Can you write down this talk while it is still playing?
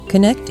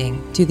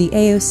connecting to the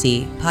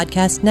AOC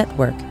Podcast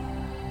Network.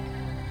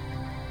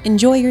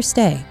 Enjoy your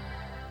stay.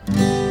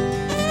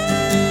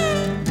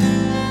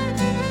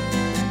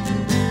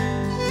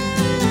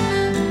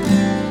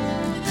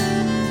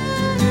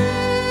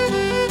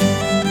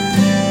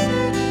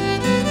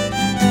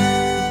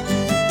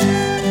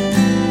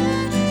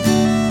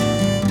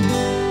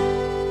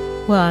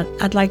 Well,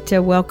 I'd like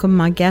to welcome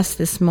my guest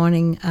this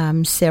morning,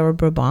 Sarah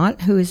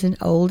Brabant, who is an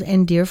old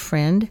and dear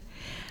friend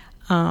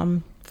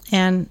and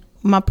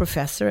my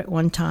professor at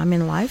one time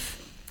in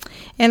life.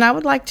 And I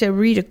would like to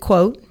read a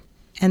quote,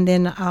 and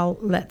then I'll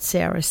let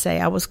Sarah say.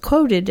 I was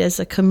quoted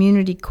as a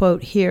community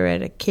quote here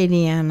at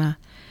Acadiana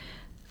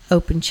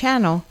Open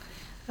Channel,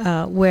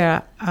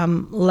 where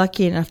I'm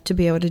lucky enough to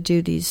be able to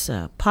do these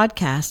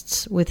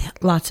podcasts with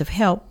lots of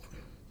help.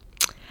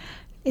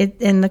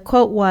 And the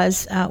quote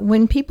was,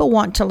 when people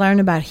want to learn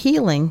about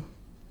healing,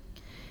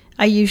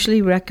 I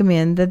usually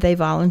recommend that they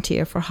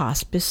volunteer for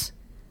hospice.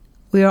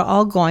 We are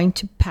all going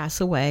to pass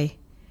away.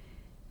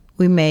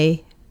 We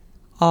may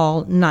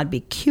all not be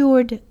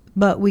cured,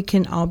 but we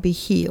can all be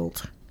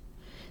healed.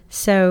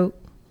 So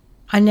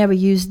I never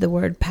used the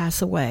word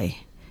pass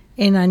away,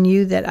 and I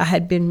knew that I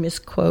had been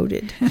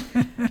misquoted.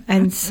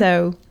 And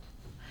so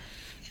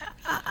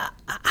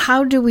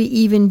how do we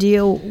even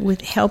deal with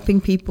helping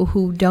people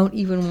who don't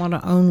even want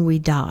to own we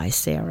die,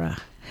 Sarah?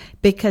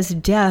 Because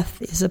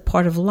death is a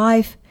part of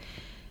life.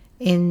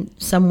 In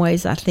some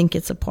ways, I think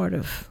it's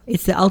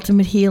the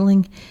ultimate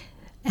healing.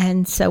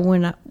 And so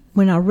when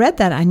I read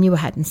that, I knew I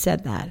hadn't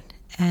said that.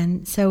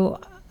 And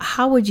so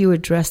how would you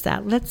address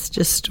that? Let's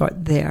just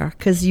start there,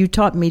 because you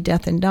taught me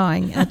death and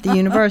dying at the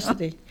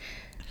university.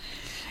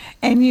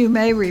 And you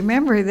may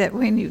remember that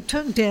when you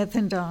took death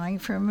and dying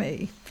from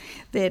me,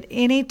 that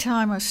any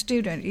time a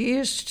student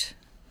used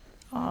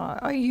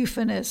a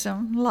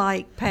euphemism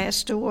like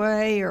passed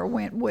away or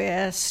went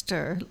west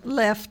or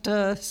left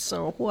us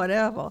or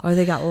whatever. Or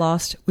they got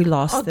lost. We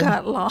lost them.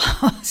 Got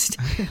lost.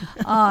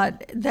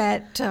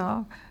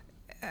 That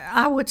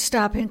I would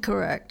stop and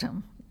correct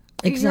them.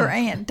 Exactly. Your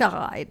aunt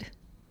died.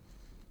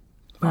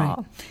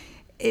 Right.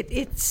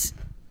 It's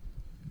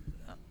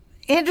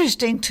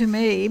interesting to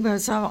me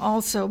because I've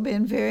also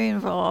been very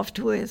involved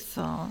with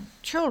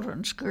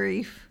children's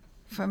grief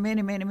for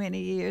many, many, many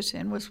years,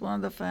 and was one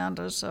of the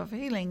founders of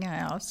Healing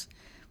House,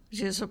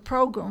 which is a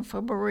program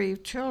for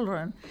bereaved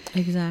children.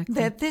 Exactly.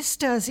 That this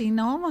does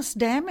enormous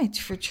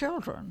damage for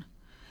children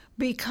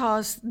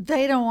because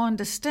they don't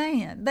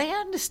understand. They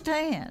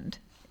understand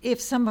if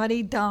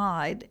somebody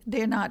died,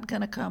 they're not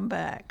going to come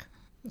back.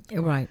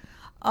 Right.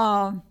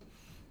 I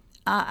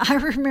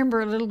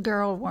remember a little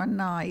girl one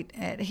night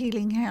at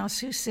Healing House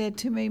who said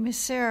to me, "Miss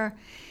Sarah,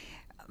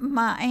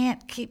 my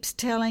aunt keeps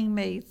telling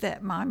me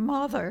that my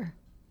mother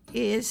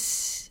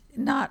is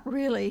not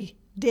really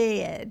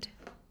dead,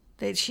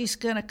 that she's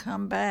going to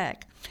come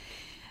back.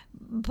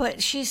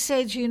 But she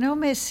said, you know,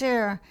 Miss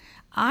Sarah,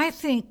 I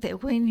think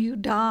that when you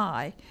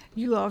die,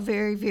 you are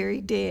very, very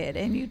dead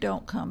and you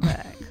don't come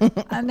back."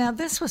 And now,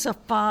 this was a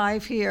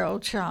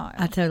 5-year-old child.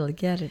 I totally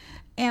get it.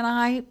 And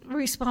I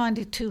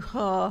responded to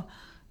her,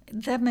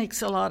 that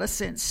makes a lot of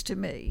sense to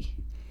me.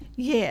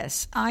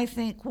 Yes, I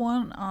think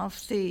one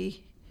of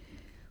the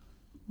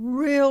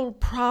real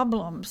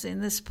problems in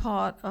this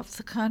part of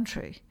the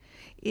country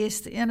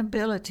is the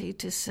inability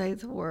to say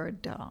the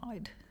word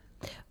died.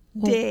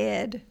 Well,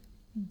 dead,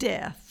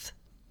 death.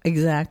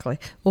 Exactly.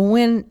 Well,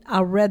 when I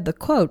read the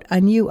quote,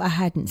 I knew I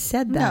hadn't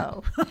said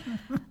that.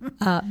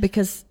 No.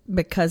 Because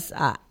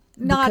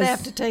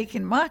after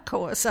taking my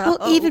course. Well,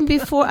 even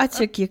before I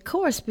took your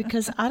course,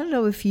 because I don't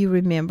know if you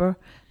remember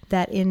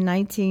that in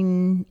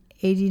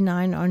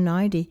 1989 or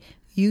 90,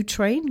 you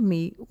trained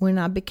me when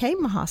I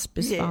became a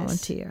hospice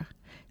volunteer.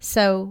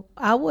 So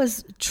I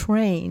was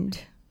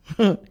trained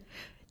to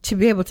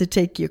be able to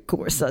take your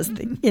course, I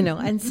think,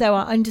 and so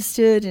I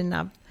understood, and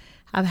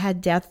I've had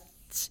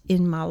deaths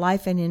in my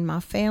life and in my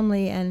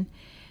family, and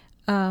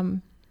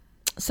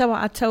so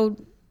I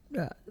told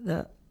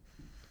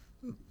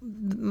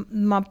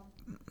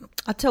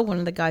I told one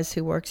of the guys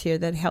who works here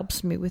that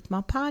helps me with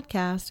my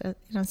podcast, and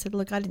I said,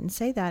 "Look, I didn't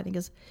say that." And he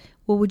goes,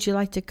 "Well, would you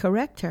like to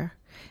correct her?"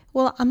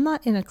 Well, I'm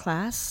not in a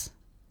class.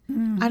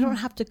 Mm-hmm. I don't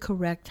have to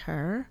correct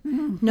her.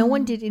 Mm-hmm. No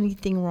one did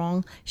anything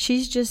wrong.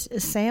 She's just a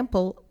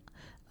sample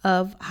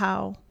of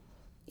how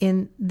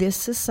in this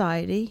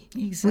society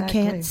we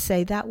can't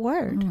say that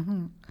word.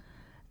 Mm-hmm.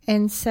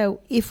 And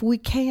so if we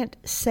can't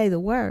say the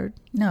word,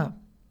 no,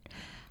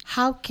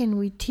 how can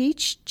we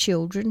teach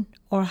children,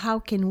 or how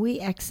can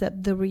we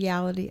accept the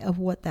reality of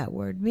what that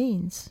word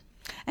means?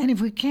 And if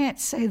we can't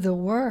say the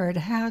word,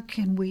 how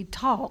can we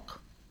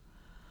talk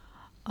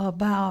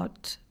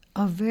about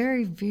a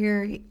very,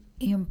 very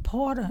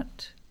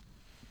important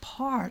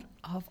part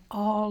of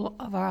all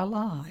of our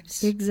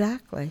lives?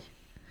 Exactly.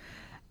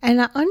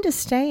 And I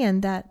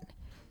understand that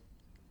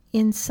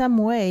in some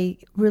way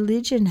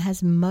religion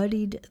has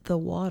muddied the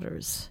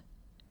waters.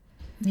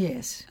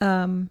 Yes.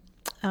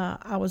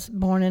 I was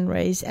born and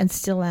raised and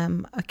still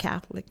am a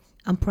Catholic.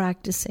 I'm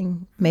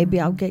practicing. Maybe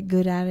I'll get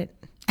good at it.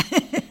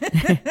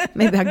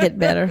 Maybe I'll get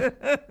better.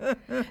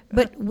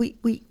 But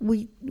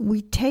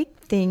we take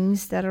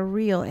things that are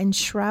real and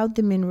shroud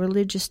them in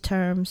religious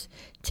terms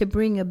to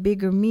bring a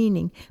bigger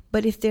meaning.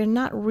 But if they're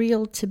not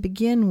real to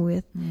begin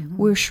with,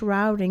 we're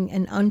shrouding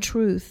an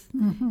untruth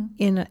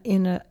in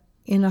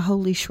a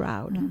holy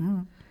shroud.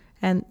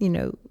 And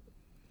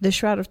the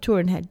Shroud of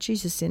Turin had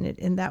Jesus in it,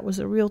 and that was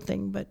a real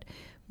thing. But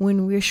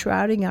when we're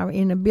shrouding our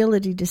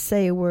inability to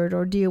say a word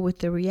or deal with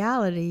the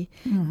reality,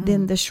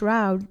 then the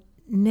shroud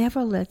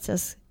never lets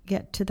us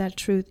get to that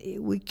truth.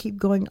 We keep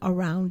going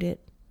around it.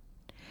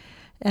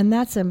 And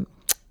that's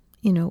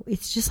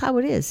it's just how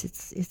it is.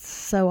 It's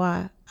so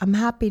I'm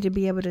happy to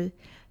be able to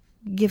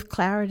give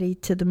clarity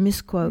to the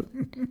misquote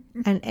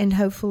and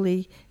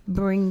hopefully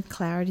bring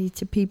clarity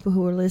to people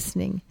who are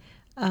listening.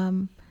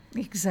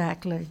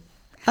 Exactly.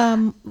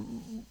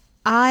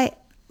 I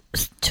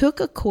took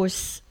a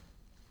course,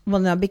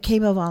 I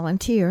became a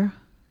volunteer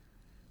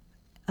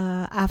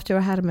after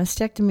I had a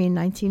mastectomy in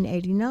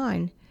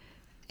 1989,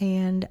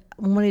 and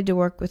wanted to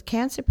work with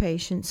cancer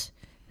patients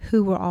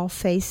who were all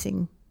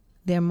facing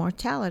their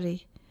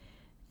mortality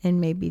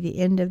and maybe the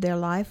end of their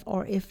life,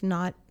 or if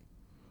not,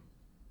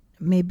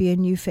 maybe a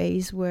new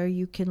phase where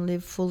you can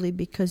live fully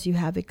because you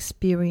have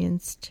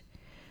experienced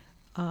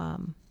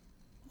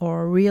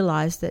or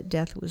realized that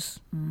death was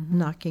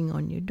knocking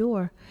on your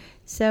door.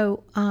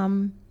 So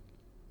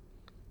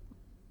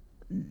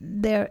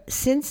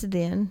since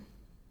then,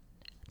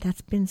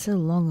 that's been so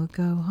long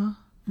ago,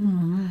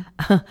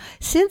 huh?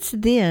 Since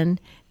then,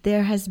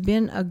 there has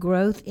been a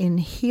growth in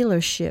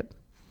healership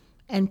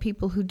and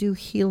people who do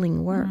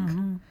healing work.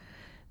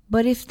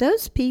 But if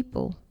those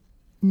people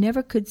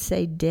never could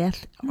say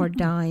death or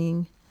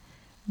dying,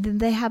 then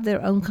they have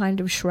their own kind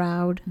of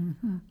shroud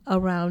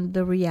around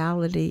the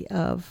reality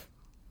of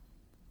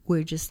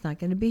we're just not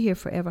going to be here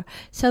forever.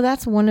 So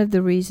that's one of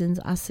the reasons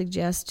I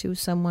suggest to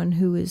someone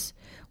who is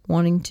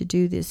wanting to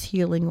do this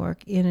healing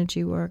work,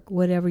 energy work,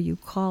 whatever you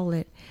call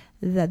it,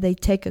 that they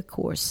take a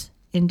course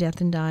in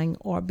death and dying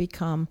or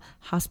become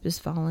hospice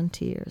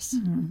volunteers.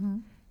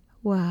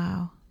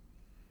 Wow.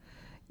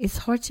 It's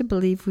hard to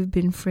believe we've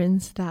been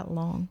friends that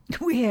long.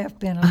 We have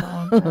been a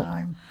long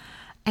time.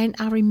 And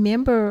I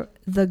remember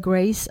the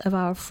grace of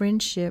our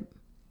friendship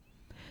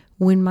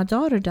when my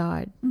daughter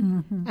died.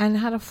 And I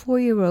had a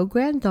 4-year-old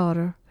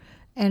granddaughter,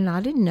 and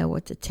I didn't know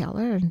what to tell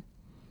her.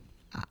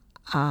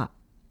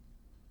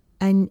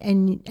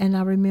 And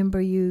I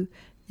remember you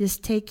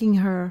just taking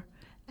her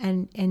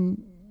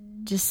and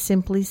just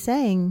simply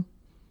saying,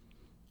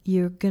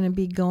 you're going to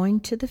be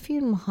going to the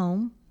funeral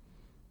home,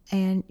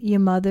 and your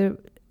mother,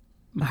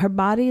 her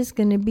body is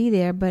going to be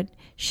there, but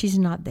she's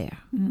not there.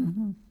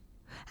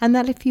 And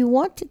that if you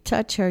want to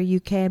touch her, you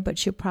can, but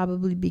she'll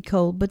probably be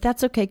cold. But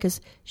that's okay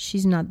because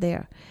she's not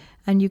there.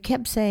 And you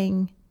kept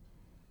saying,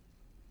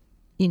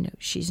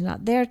 she's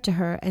not there to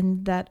her,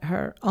 and that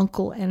her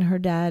uncle and her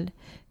dad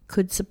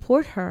could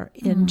support her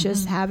in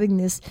just having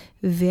this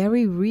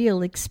very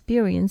real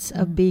experience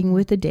of being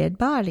with a dead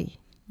body.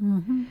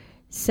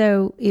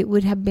 So it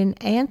would have been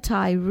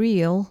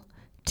anti-real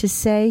to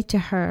say to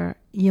her,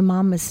 your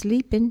mama's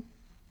sleeping.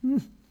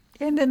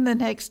 And then the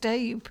next day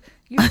you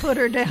put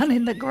her down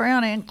in the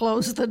ground and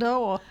close the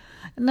door.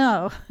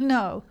 No.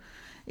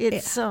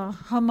 It's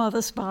her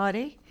mother's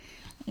body,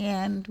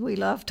 and we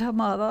loved her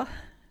mother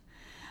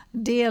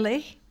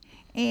dearly.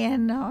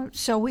 And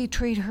so we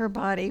treat her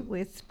body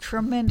with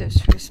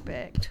tremendous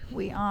respect.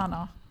 We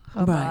honor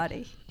her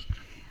body.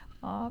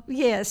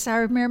 Yes, I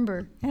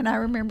remember. And I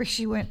remember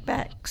she went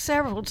back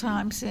several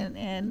times,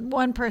 and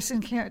one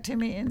person came to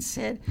me and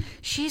said,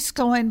 she's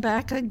going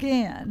back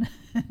again.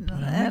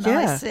 And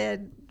I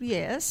said,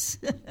 yes.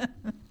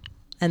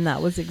 And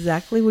that was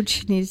exactly what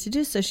she needed to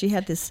do. So she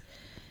had this...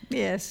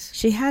 Yes.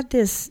 She had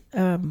this,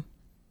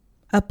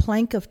 a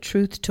plank of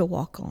truth to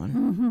walk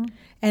on.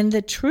 And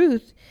the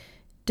truth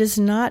does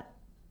not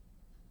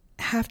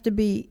have to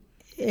be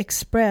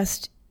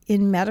expressed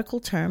in medical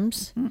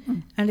terms,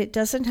 and it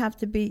doesn't have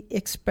to be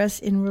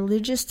expressed in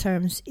religious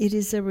terms. It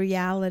is a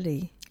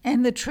reality.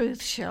 And the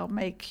truth shall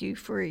make you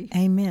free.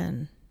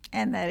 Amen.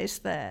 And that is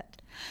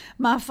that.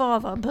 My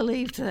father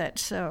believed that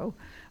so.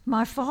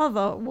 My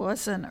father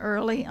was an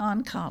early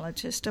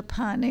oncologist, a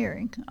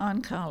pioneering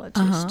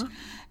oncologist,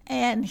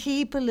 and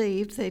he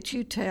believed that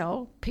you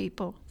tell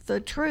people the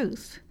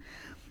truth.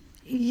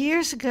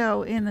 Years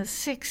ago in the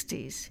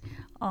 60s,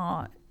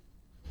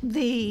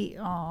 the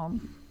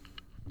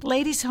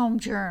Ladies' Home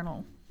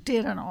Journal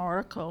did an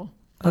article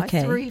by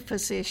 3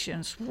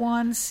 physicians.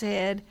 One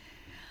said,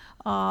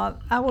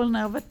 I will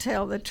never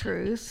tell the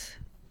truth.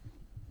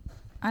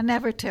 I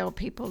never tell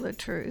people the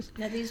truth.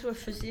 Now, these were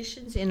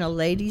physicians in a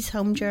Ladies'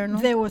 Home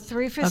Journal? There were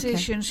 3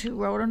 physicians who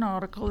wrote an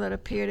article that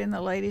appeared in the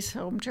Ladies'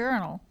 Home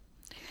Journal.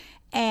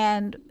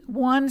 And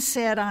one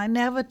said, I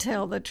never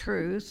tell the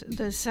truth.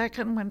 The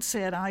second one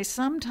said, I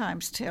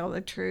sometimes tell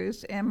the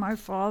truth. And my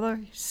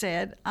father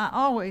said, I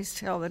always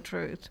tell the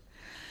truth.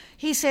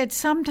 He said,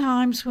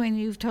 sometimes when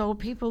you've told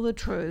people the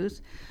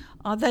truth,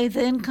 They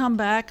then come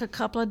back a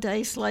couple of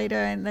days later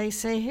and they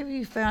say, have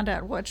you found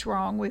out what's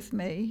wrong with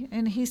me?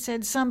 And he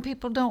said, some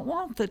people don't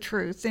want the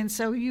truth, and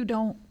so you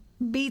don't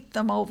beat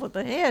them over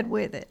the head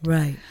with it.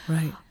 Right,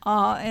 right.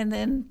 And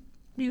then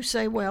you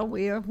say, well,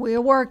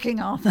 we're working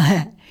on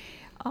that.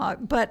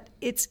 But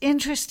it's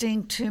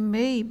interesting to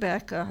me,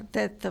 Becca,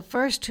 that the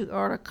first 2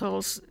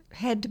 articles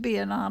had to be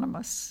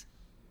anonymous.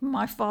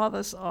 My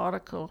father's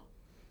article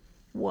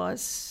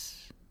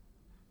was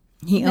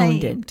He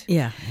owned named. it.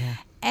 Yeah.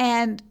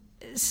 And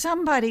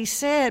somebody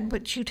said,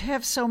 but you'd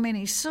have so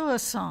many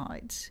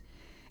suicides.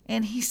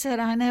 And he said,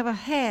 I never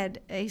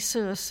had a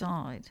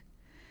suicide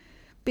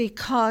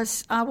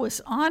because I was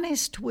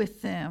honest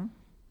with them,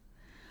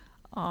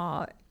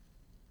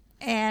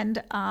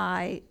 and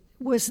I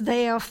was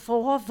there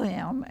for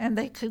them, and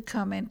they could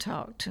come and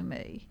talk to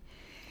me.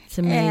 It's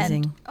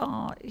amazing.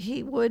 And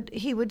he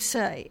would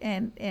say,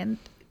 and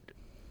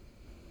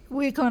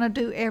we're going to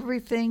do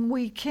everything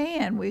we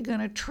can. We're going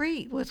to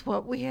treat with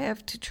what we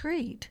have to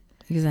treat.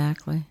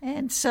 Exactly.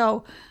 And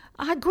so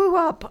I grew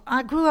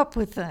up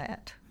with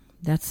that.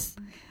 That's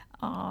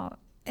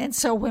and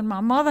so when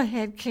my mother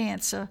had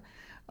cancer,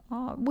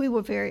 we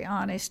were very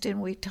honest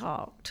and we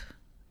talked,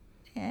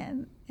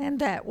 and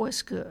that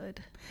was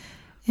good.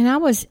 And I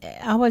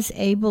was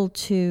able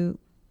to,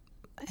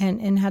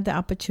 and had the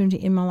opportunity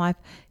in my life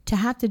to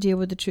have to deal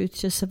with the truth,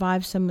 to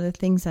survive some of the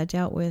things I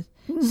dealt with.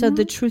 Mm-hmm. So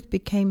the truth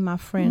became my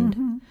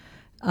friend.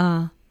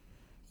 Mm-hmm.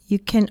 You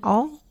can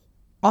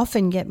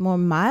often get more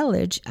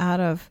mileage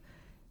out of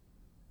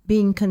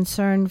being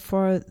concerned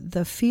for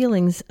the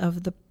feelings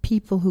of the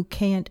people who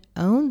can't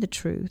own the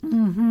truth.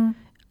 Mm-hmm.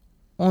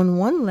 On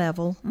one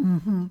level,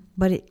 mm-hmm.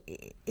 but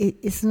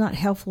it's not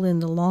helpful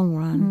in the long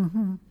run,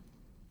 mm-hmm.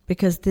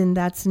 because then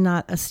that's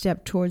not a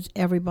step towards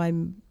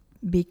everybody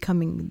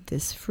becoming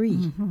this free,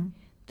 mm-hmm.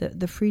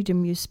 the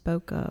freedom you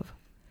spoke of.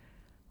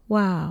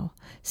 Wow.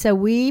 So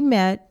we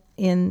met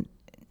in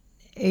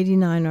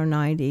 89 or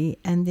 90,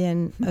 and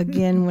then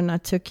again when I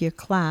took your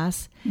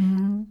class.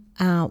 Mm-hmm.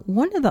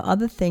 One of the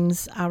other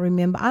things I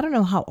remember, I don't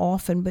know how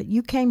often, but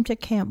you came to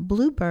Camp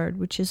Bluebird,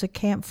 which is a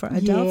camp for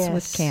adults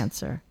with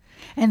cancer.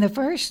 And the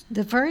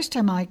first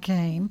time I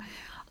came,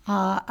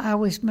 I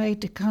was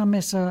made to come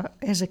as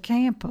a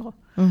camper,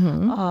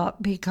 mm-hmm.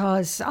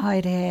 Because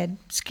I'd had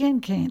skin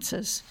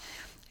cancers,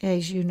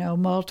 as you know,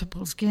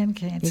 multiple skin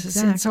cancers.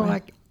 Exactly. And so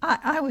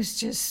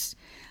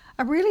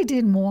I really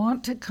didn't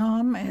want to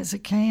come as a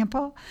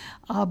camper,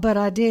 but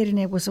I did, and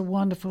it was a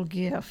wonderful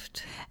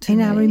gift to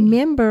me. I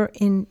remember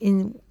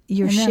in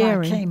your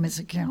sharing. Then I came as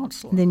a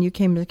counselor. Then you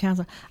came as a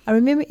counselor. I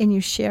remember in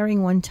your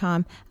sharing one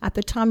time, at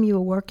the time you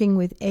were working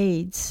with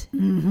AIDS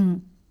mm-hmm.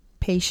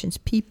 patients,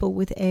 people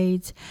with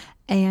AIDS,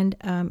 and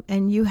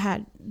you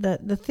had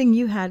the thing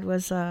you had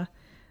was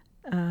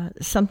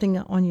something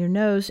on your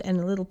nose, and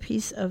a little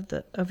piece of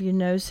your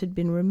nose had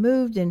been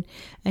removed, and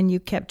you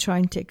kept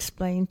trying to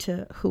explain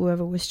to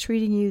whoever was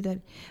treating you that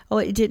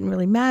it didn't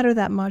really matter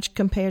that much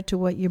compared to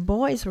what your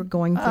boys were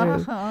going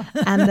through. Uh-huh.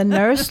 And the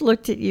nurse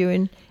looked at you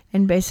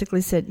and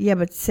basically said, "Yeah,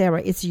 but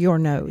Sarah, it's your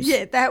nose."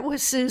 Yeah, that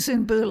was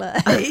Susan Boulay.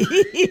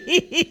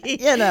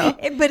 You know,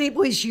 but it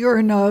was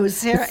your nose,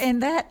 Sarah,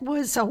 and that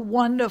was a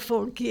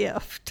wonderful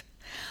gift,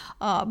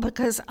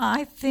 because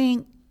I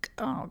think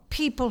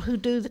people who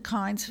do the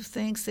kinds of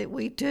things that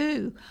we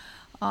do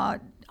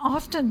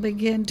often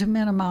begin to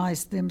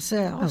minimize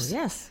themselves. Oh,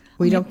 yes.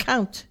 We don't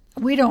count.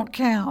 We don't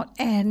count,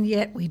 and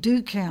yet we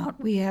do count.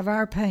 We have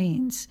our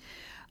pains.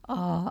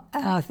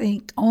 I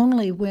think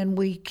only when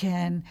we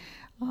can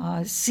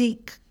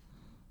seek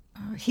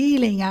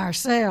healing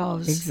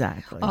ourselves,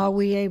 exactly, are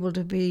we able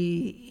to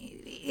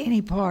be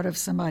any part of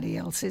somebody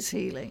else's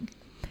healing.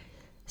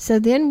 So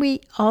then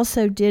we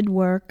also did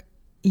work.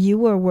 You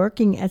were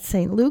working at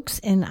St. Luke's,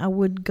 and I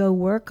would go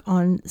work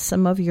on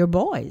some of your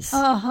boys.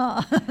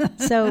 Uh-huh.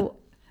 So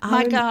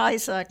my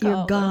guys, I call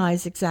your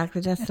guys,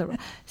 exactly. That's the.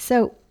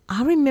 So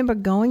I remember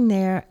going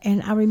there,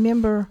 and I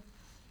remember,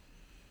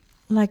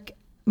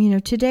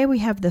 today we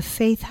have the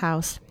Faith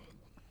House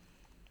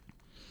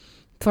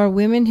for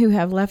women who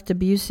have left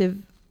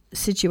abusive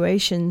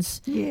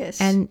situations. Yes,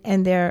 and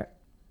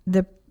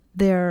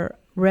their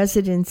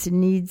residence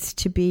needs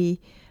to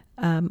be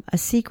a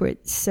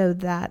secret, so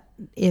that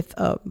if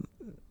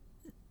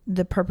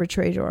the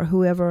perpetrator or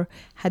whoever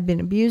had been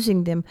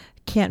abusing them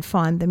can't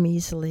find them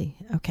easily.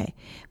 Okay.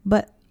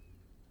 But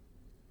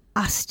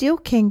I still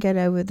can't get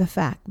over the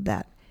fact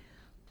that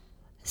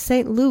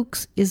St.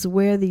 Luke's is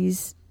where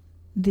these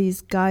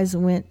guys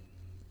went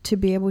to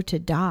be able to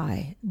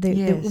die.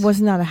 It was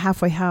not a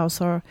halfway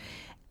house,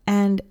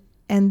 and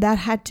that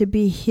had to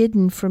be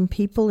hidden from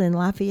people in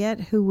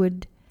Lafayette who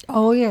would.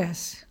 Oh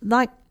yes.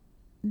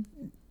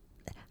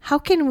 How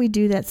can we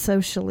do that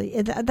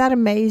socially? That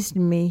amazed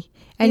me.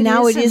 And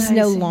now it is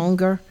no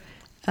longer.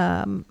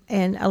 And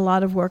a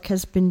lot of work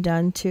has been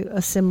done to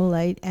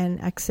assimilate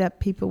and accept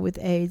people with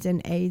AIDS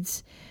and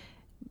AIDS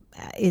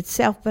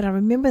itself. But I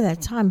remember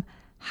that time.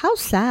 How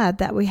sad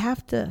that we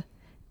have to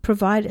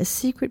provide a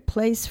secret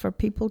place for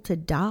people to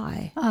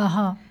die.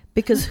 Uh-huh.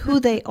 Because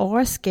who they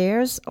are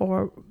scares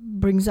or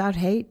brings out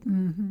hate.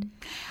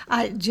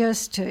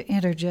 Just to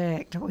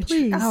interject, which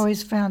Please. I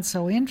always found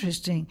so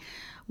interesting,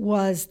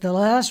 was the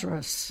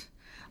Lazarus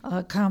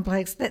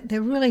complex, that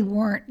there really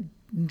weren't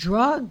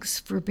drugs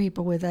for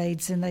people with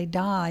AIDS, and they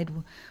died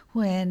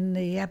when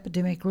the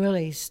epidemic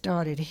really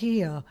started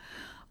here.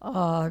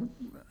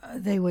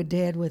 They were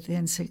dead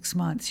within 6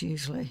 months,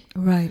 usually,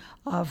 Right.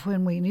 of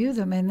when we knew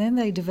them. And then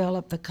they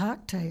developed the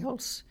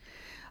cocktails.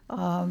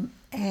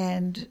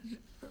 And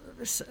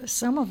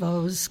some of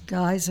those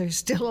guys are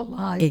still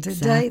alive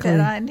today Exactly.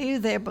 that I knew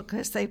there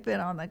because they've been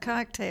on the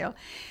cocktail.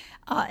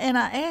 And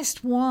I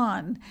asked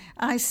one,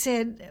 I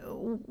said,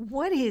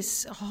 what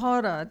is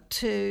harder,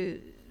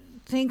 to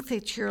think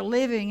that you're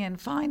living and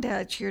find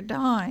out you're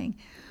dying,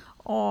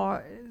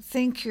 or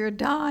think you're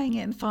dying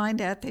and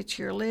find out that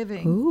you're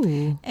living?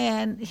 Ooh.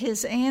 And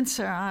his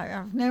answer,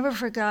 I've never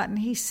forgotten,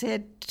 he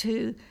said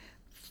to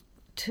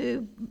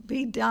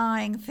be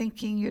dying,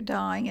 thinking you're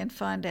dying, and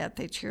find out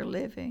that you're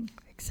living.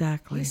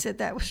 Exactly. He said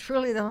that was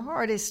really the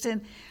hardest,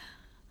 and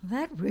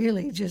that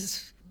really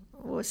just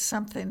was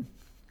something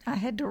I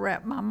had to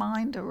wrap my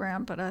mind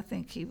around. But I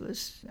think he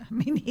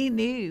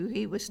knew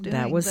he was doing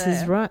that. That was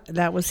his right.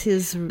 That was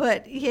his.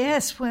 But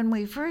yes, when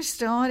we first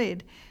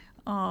started,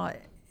 I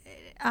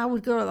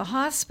would go to the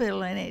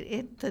hospital,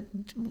 and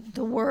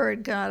the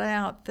word got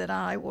out that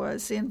I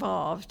was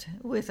involved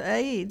with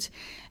AIDS,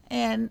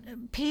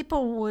 and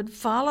people would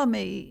follow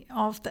me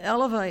off the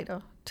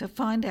elevator to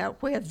find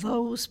out where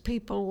those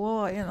people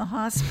were in the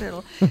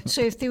hospital.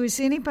 So if there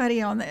was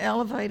anybody on the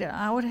elevator,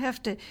 I would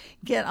have to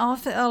get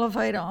off the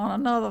elevator on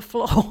another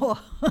floor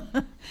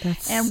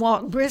and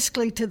walk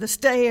briskly to the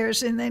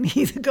stairs, and then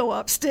either go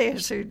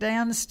upstairs or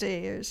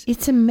downstairs.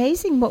 It's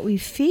amazing what we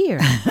fear.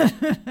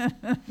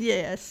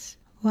 Yes.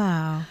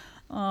 Wow.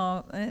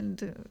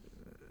 And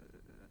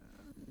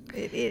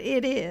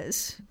it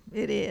is.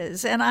 It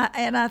is. And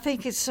I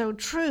think it's so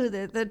true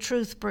that the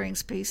truth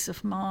brings peace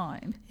of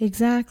mind.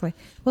 Exactly.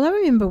 Well, I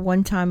remember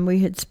one time we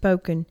had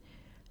spoken,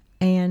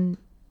 and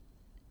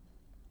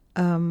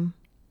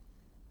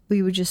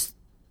we were just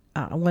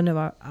one of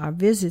our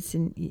visits,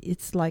 and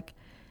it's like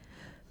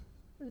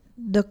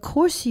the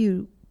course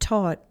you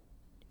taught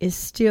is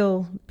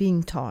still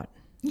being taught.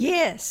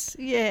 Yes,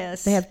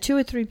 yes. They have 2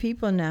 or 3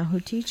 people now who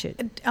teach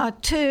it.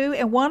 2,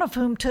 and one of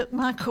whom took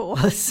my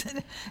course,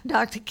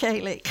 Dr.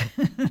 Kalick.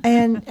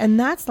 and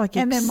that's like...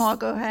 And then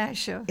Margot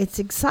Hasher. It's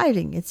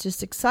exciting. It's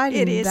just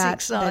exciting. It is that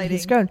exciting.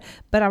 he's grown.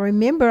 But I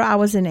remember I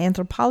was an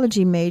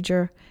anthropology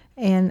major,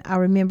 and I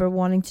remember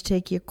wanting to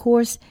take your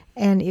course,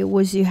 and it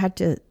was you had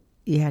to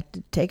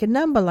take a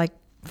number, like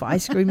for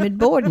ice cream at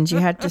Borden's. You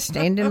had to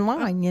stand in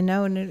line,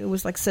 and it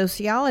was like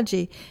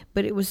sociology,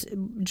 but it was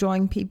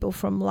drawing people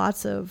from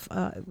lots of,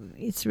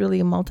 it's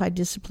really a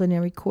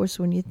multidisciplinary course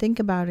when you think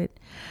about it.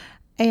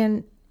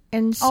 And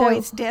so... Oh,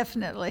 it's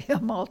definitely a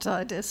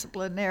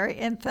multidisciplinary,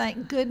 and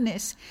thank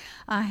goodness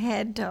I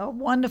had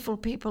wonderful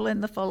people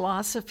in the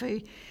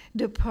philosophy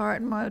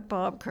department,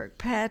 Bob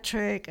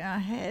Kirkpatrick. I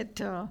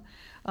had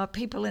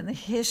people in the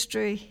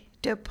history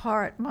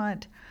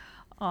department,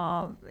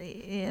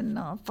 in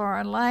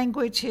foreign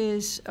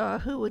languages,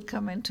 who would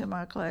come into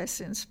my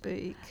class and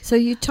speak. So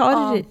you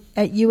taught it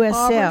at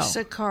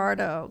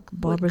USL.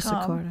 Barbara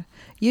Sicardo.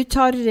 You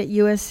taught it at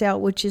USL,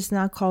 which is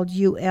now called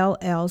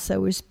ULL. So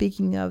we're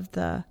speaking of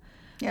the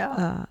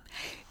I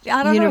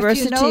don't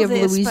University know if you know of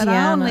this, Louisiana. but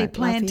I only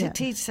planned to Lafayette.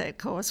 teach that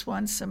course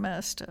one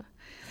semester.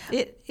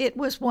 It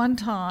was one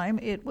time.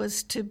 It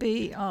was to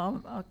be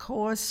a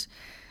course,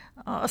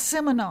 a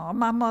seminar.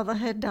 My mother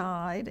had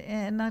died,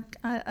 and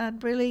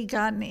I'd really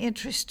gotten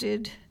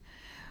interested,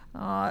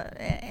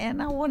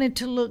 and I wanted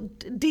to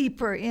look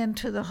deeper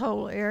into the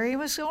whole area. It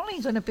was only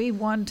going to be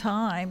one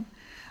time.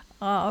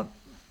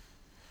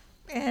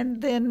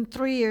 And then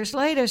 3 years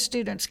later,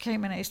 students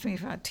came and asked me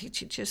if I'd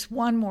teach it just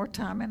one more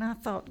time. And I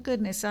thought,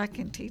 goodness, I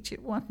can teach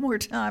it one more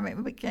time.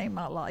 It became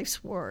my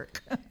life's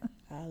work.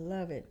 I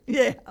love it.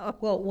 Yeah.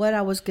 Well, what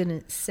I was going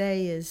to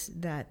say is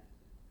that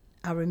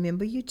I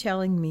remember you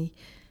telling me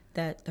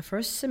that the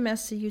first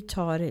semester you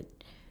taught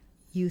it,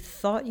 you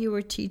thought you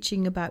were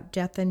teaching about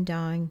death and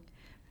dying,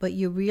 but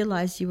you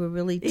realized you were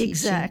really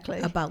teaching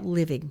about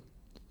living.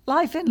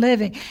 Life and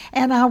living.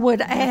 And I would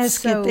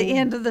ask at the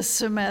end of the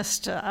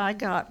semester, I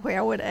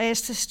would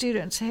ask the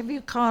students, have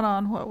you caught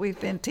on what we've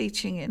been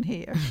teaching in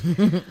here?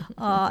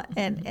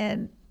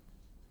 And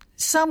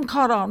some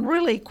caught on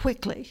really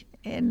quickly.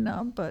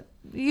 But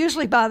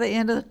usually by the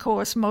end of the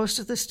course, most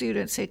of the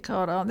students had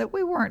caught on that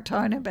we weren't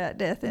talking about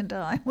death and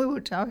dying. We were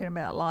talking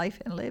about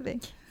life and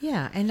living.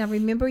 Yeah, and I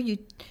remember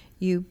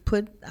you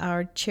put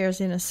our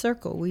chairs in a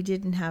circle. We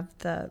didn't have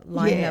the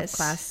line-up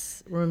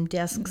classroom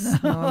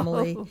desks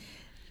normally.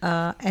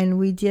 And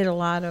we did a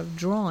lot of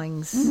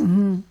drawings,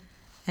 and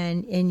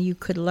you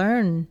could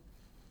learn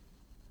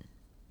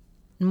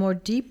more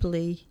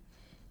deeply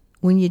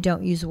when you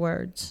don't use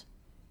words.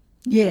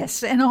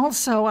 Yes, and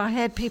also I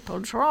had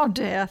people draw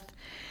death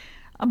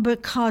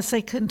because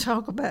they couldn't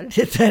talk about it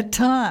at that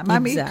time. Exactly. I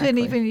mean, you couldn't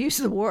even use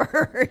the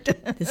word.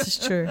 This is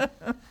true.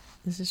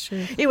 This is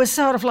true. It was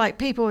sort of like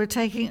people were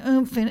taking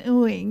oomph and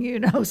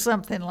oohing,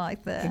 something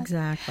like that.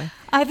 Exactly.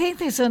 I think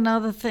there's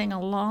another thing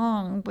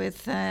along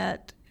with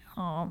that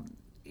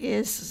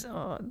is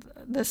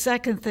the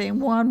second thing.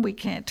 One, we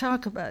can't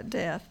talk about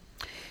death.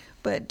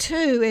 But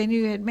two, and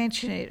you had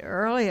mentioned it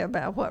earlier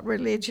about what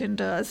religion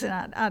does,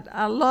 and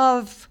I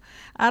love,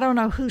 I don't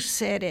know who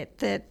said it,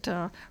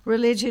 that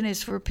religion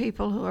is for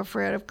people who are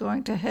afraid of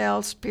going to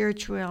hell,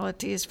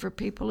 spirituality is for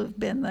people who've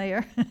been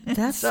there.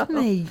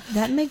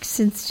 That makes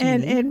sense to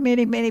me. And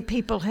many, many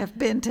people have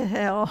been to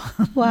hell.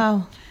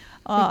 Wow,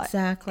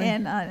 exactly.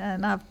 And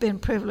I've been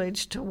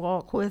privileged to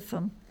walk with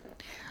them.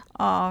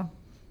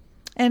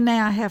 And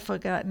now I have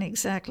forgotten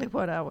exactly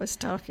what I was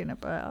talking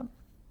about.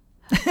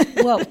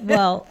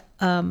 Well,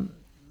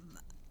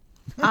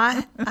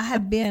 I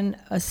have been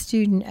a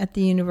student at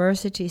the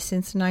university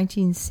since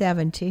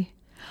 1970.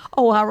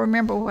 Oh, I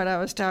remember what I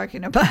was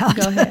talking about.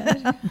 Go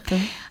ahead.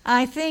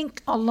 I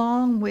think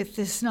along with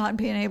this not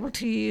being able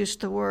to use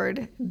the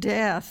word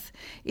death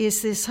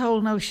is this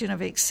whole notion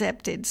of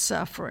accepted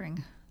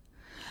suffering.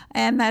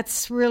 And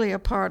that's really a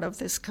part of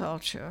this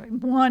culture.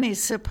 One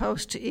is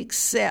supposed to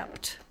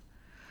accept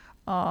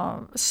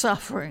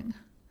suffering.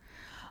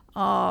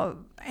 I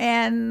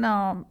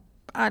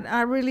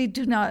really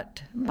do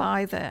not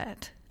buy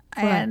that.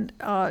 Right. And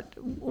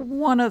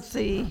one of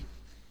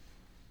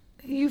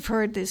you've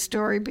heard this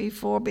story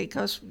before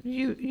because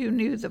you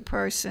knew the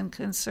person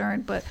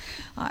concerned, but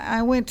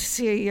I went to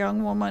see a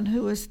young woman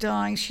who was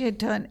dying. She had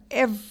done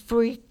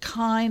every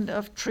kind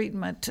of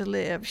treatment to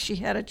live. She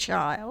had a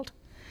child,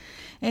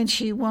 and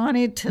she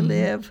wanted to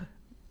live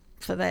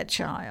for that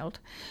child.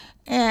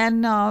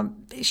 And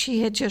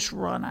she had just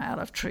run out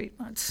of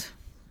treatments.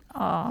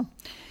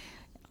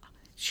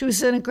 She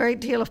was in a great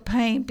deal of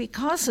pain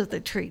because of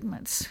the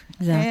treatments.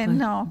 Exactly.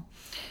 And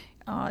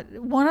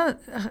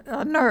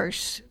a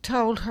nurse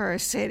told her,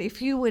 said,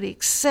 if you would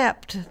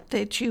accept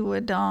that you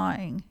were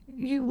dying,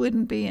 you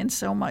wouldn't be in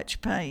so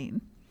much pain.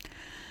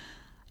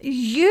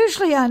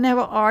 Usually I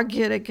never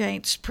argued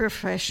against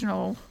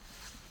professional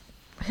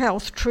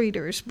health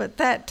treaters, but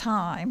that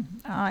time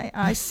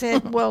I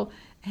said, well,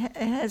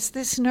 has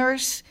this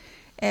nurse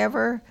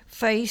ever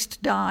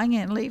faced dying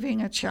and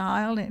leaving a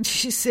child? And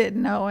she said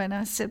no. And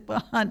I said,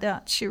 well, I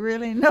doubt she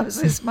really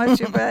knows as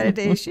much about it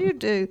as you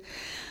do.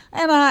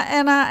 And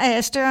I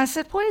asked her, I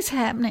said, what is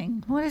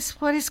happening?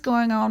 What is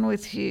going on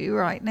with you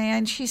right now?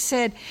 And she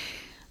said,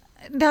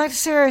 Dr.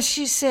 Sarah,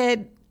 she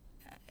said,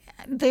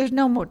 there's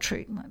no more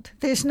treatment.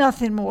 There's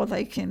nothing more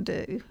they can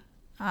do.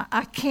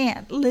 I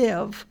can't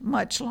live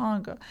much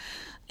longer.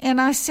 And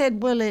I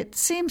said, well, it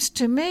seems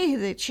to me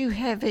that you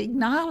have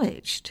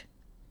acknowledged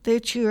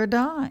that you are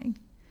dying.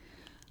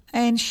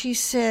 And she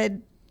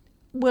said,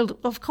 well,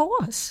 of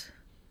course.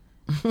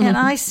 And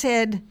I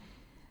said,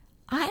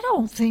 I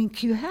don't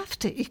think you have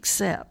to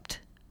accept.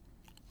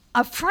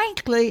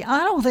 Frankly,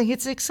 I don't think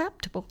it's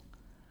acceptable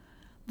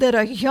that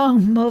a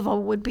young mother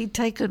would be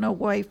taken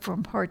away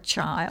from her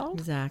child.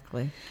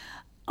 Exactly.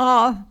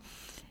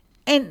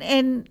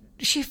 And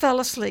she fell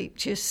asleep.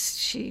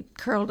 She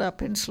curled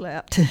up and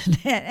slept.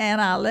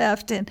 And I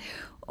left. And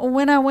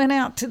when I went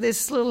out to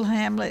this little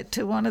hamlet,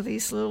 to one of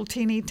these little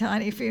teeny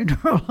tiny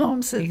funeral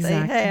homes that they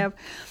have,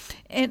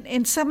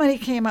 and somebody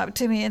came up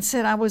to me and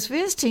said, I was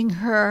visiting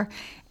her,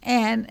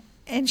 and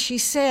she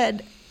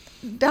said,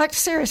 Dr.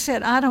 Sarah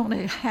said, I don't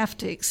have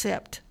to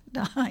accept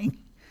dying.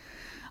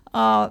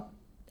 And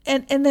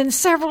then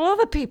several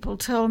other people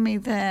told me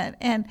that.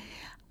 And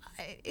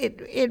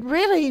it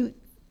really,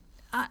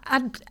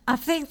 I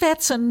think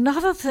that's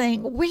another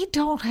thing. We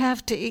don't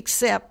have to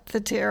accept the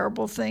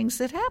terrible things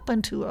that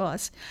happen to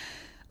us.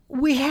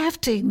 We have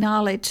to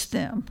acknowledge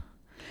them.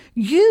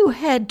 You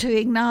had to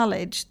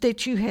acknowledge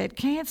that you had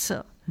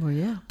cancer. Well,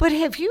 yeah. But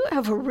have you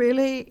ever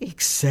really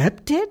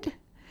accepted?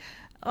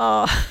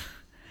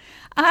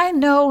 I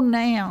know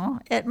now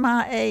at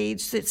my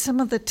age that some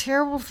of the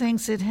terrible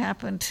things that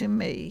happened to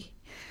me,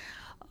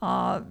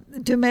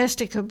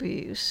 domestic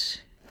abuse,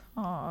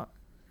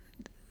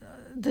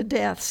 the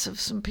deaths of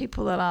some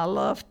people that I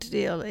loved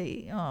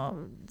dearly,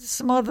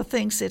 some other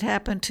things that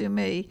happened to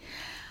me,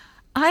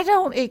 I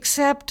don't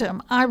accept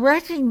them. I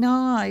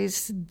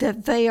recognize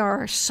that they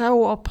are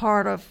so a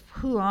part of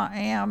who I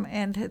am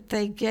and that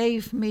they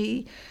gave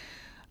me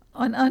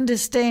an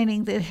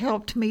understanding that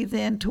helped me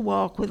then to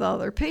walk with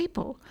other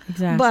people.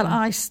 Exactly. But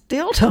I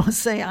still don't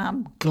say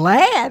I'm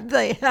glad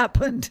they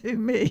happened to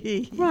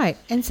me. Right.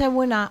 And so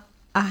when I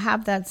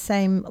have that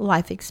same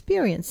life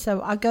experience,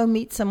 so I go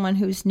meet someone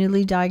who's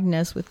newly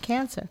diagnosed with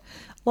cancer.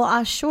 Well,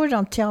 I sure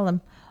don't tell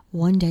them,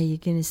 one day you're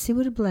going to see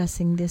what a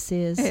blessing this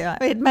is. Yeah,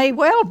 it may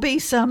well be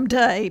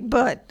someday,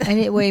 but... And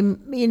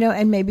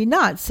and maybe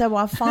not. So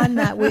I find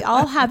that we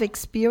all have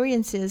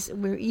experiences.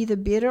 We're either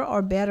bitter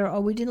or better,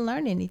 or we didn't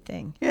learn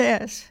anything.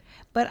 Yes.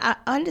 But I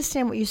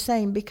understand what you're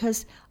saying,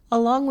 because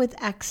along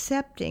with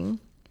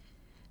accepting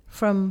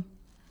from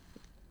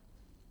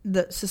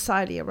the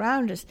society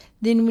around us,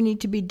 then we need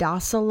to be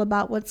docile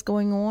about what's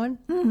going on.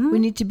 Mm-hmm. We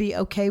need to be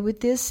okay with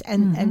this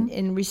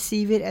and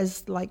receive it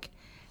as like,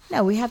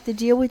 No, we have to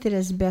deal with it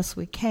as best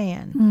we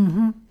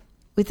can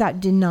without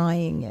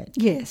denying it.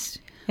 Yes.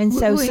 And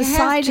so we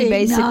society have to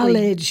basically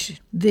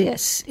acknowledge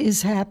this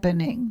is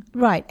happening.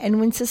 right. And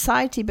when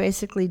society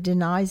basically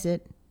denies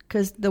it,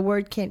 because the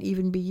word can't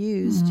even be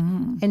used,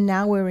 and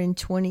now we're in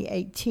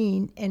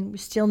 2018 and we're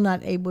still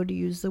not able to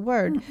use the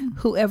word.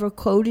 Whoever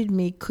quoted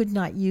me could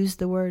not use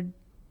the word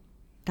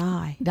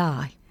die,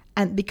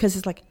 and because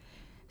it's like,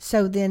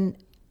 so then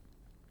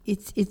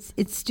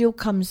it still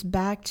comes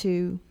back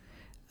to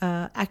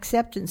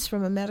acceptance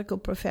from a medical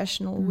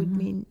professional would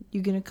mean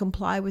you're going to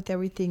comply with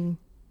everything.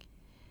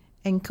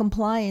 And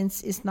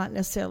compliance is not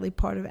necessarily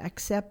part of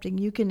accepting.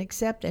 You can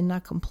accept and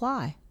not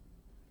comply.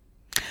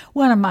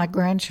 One of my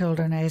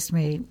grandchildren asked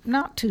me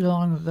not too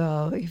long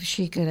ago if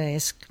she could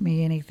ask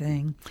me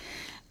anything.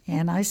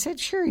 And I said,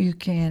 sure you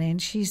can.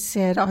 And she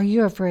said, are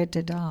you afraid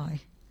to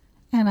die?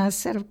 And I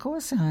said, of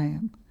course I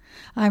am.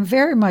 I'm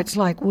very much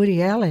like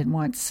Woody Allen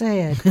once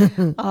said,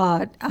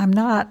 I'm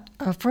not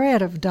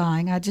afraid of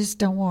dying. I just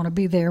don't want to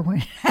be there when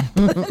it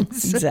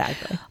happens.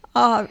 Exactly.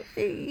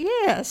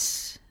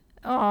 Yes.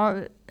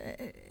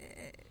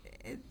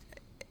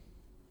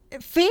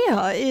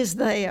 Fear is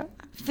there.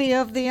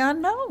 Fear of the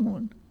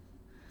unknown.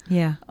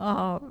 Yeah.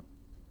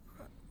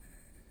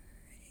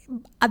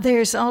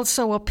 There's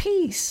also a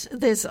peace.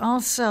 There's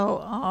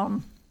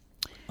also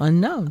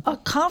Unknown. a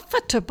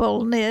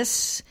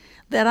comfortableness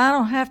that I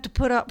don't have to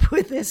put up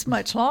with this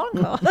much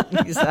longer.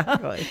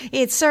 Exactly.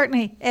 It's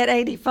certainly at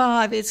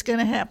 85, it's going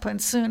to happen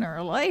sooner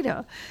or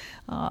later.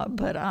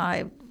 But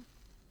I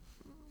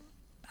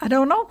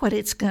don't know what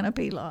it's going to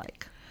be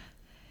like.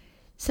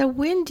 So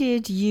when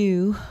did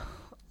you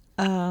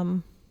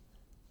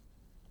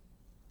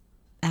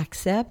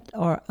accept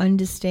or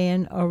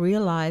understand or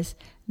realize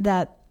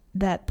that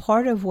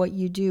part of what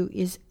you do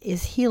is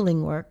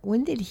healing work?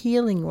 When did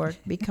healing work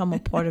become a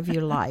part of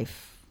your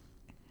life?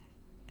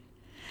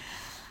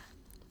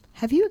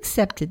 Have you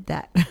accepted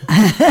that?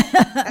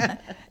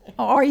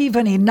 Or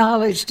even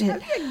acknowledged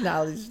it. Have you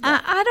acknowledged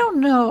that? I don't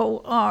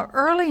know.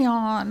 Early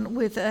on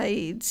with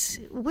AIDS,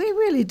 we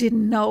really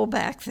didn't know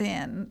back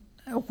then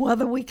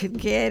whether we could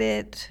get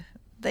it.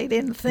 They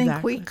didn't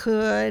think we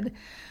could.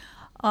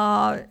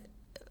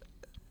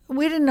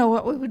 We didn't know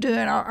what we were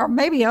doing, or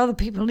maybe other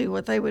people knew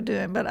what they were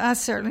doing, but I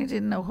certainly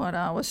didn't know what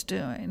I was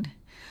doing.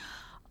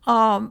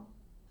 And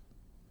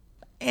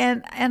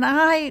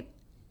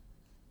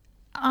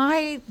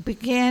I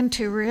began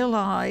to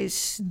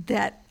realize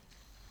that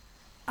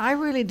I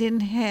really didn't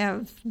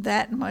have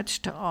that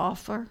much to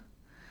offer,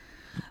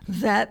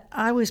 that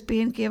I was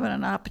being given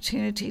an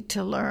opportunity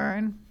to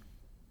learn.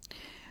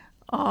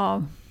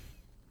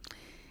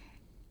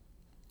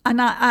 And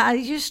I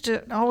used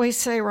to always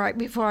say right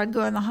before I'd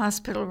go in the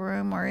hospital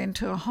room or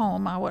into a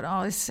home, I would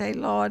always say,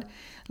 Lord,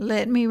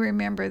 let me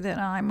remember that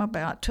I'm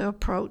about to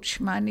approach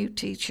my new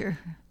teacher,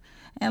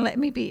 and let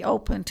me be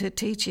open to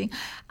teaching.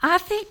 I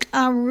think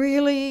I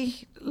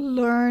really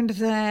learned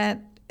that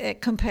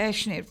at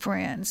Compassionate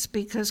Friends,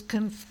 because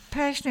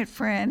Compassionate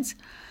Friends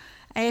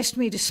asked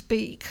me to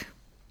speak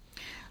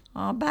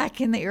back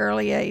in the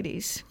early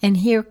 80s. And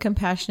here,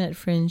 Compassionate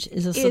Friends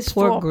is a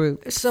support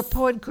group. A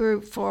support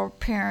group for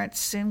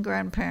parents and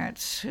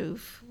grandparents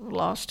who've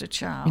lost a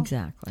child.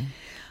 Exactly.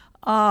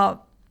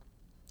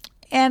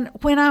 And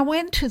when I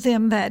went to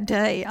them that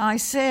day,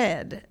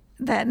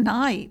 that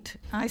night,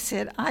 I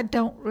said, I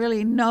don't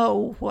really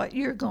know what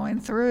you're going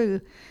through.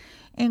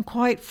 And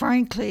quite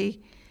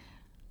frankly,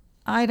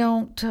 I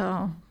don't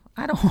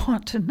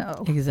want to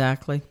know.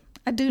 Exactly.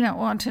 I do not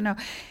want to know.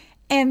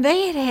 And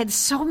they had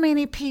so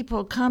many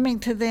people coming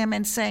to them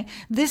and saying,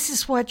 this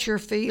is what you're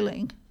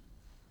feeling.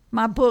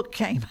 My book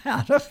came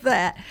out of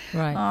that.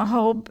 Right.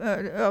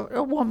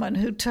 A woman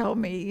who told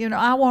me,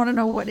 I want to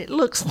know what it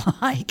looks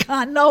like.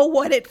 I know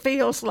what it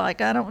feels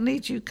like. I don't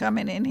need you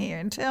coming in here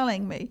and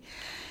telling me.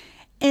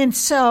 And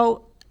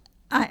so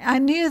I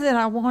knew that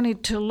I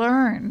wanted to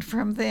learn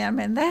from them.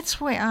 And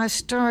that's where I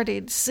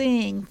started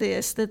seeing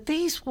this, that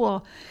these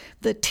were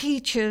the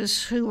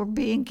teachers who were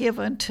being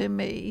given to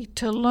me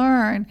to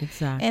learn.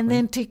 Exactly. And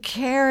then to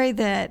carry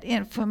that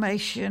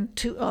information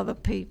to other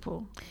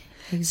people.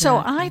 Exactly. So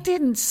I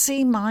didn't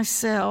see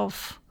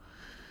myself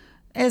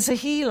as a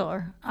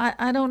healer.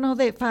 I don't know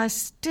that if I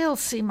still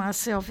see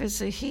myself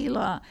as a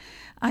healer.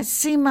 I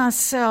see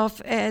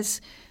myself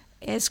as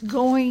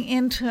going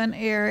into an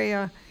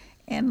area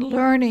and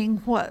learning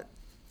what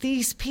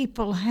these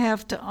people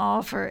have to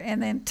offer,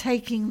 and then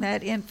taking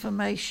that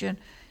information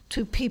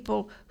to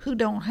people who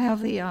don't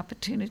have the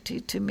opportunity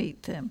to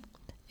meet them.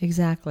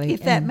 Exactly.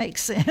 If that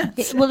makes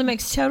sense. It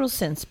makes total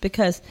sense,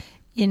 because,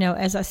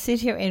 as I sit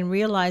here and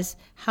realize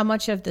how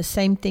much of the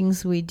same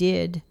things we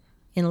did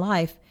in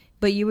life,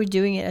 but you were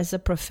doing it as a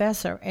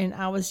professor, and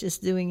I was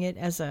just doing it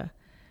as a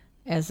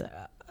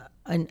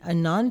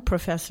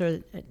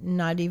non-professor,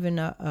 not even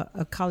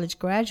a college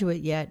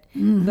graduate yet,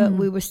 but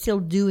we were still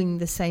doing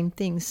the same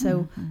thing.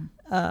 So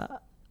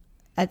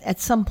at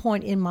some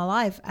point in my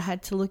life, I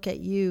had to look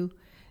at you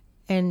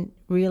and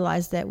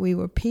realize that we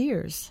were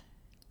peers.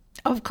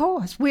 Of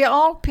course. We're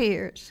all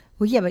peers.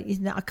 Well, yeah, but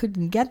I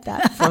couldn't get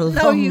that for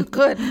No, you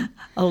couldn't.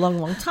 a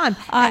long time.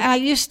 I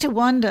used to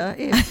wonder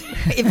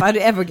If I'd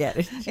ever get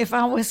it. if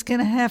I was going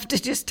to have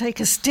to just take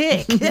a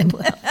stick.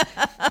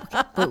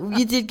 But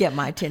you did get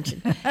my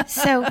attention.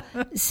 So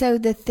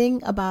the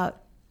thing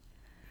about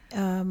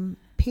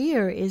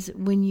peer is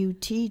when you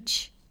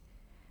teach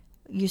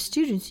your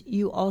students,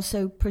 you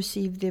also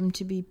perceive them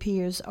to be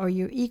peers or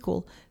your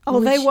equal. Oh,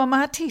 they were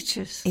my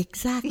teachers.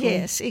 Exactly.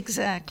 Yes,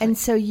 exactly. And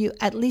so you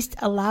at least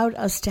allowed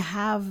us to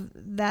have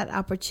that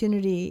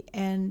opportunity,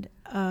 and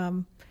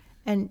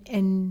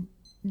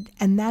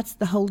that's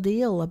the whole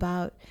deal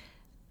about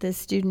the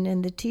student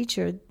and the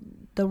teacher.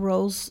 The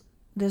roles,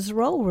 there's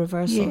role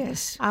reversal.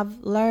 Yes.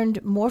 I've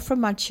learned more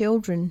from my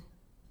children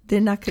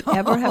than I could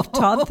ever have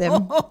taught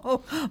them.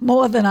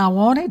 More than I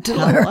wanted to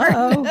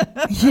learn.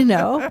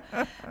 Hello,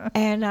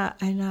 and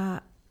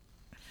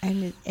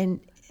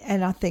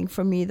I think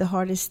for me the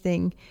hardest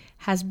thing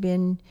has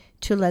been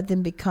to let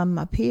them become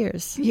my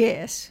peers.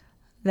 Yes.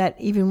 That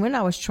even when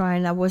I was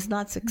trying, I was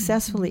not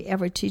successfully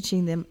ever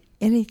teaching them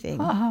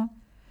anything. Uh-huh.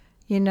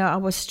 I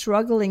was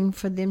struggling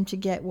for them to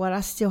get what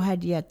I still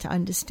had yet to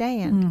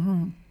understand.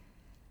 Mm-hmm.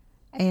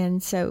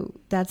 And so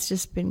that's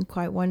just been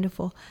quite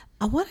wonderful.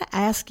 I want to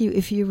ask you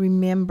if you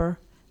remember,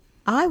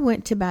 I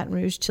went to Baton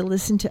Rouge to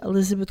listen to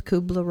Elizabeth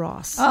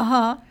Kubler-Ross.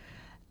 Uh-huh.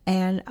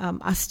 And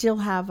I still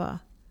have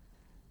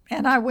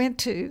And I went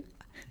to.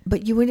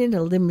 But you went in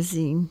a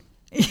limousine.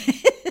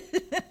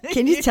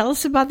 Can you tell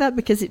us about that?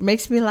 Because it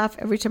makes me laugh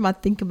every time I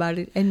think about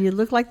it. And you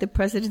look like the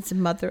president's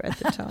mother at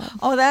the time.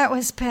 Oh, that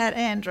was Pat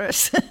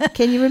Andrus.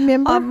 Can you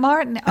remember?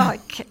 Martin.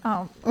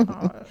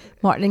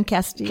 Martin and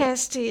Castile.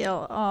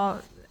 Castile.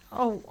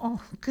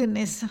 Oh,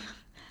 goodness.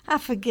 I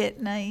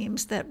forget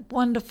names. That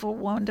wonderful,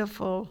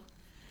 wonderful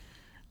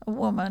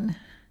woman.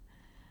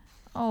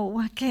 Oh,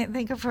 I can't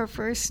think of her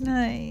first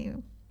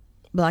name.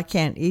 Well, I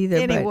can't either.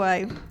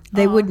 Anyway. But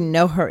they wouldn't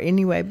know her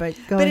anyway, but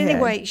go ahead. But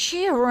anyway,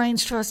 she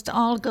arranged for us to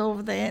all go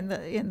over there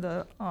in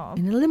the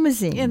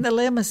limousine. In the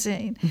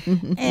limousine.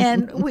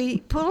 And we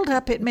pulled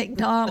up at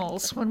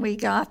McDonald's when we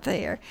got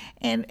there.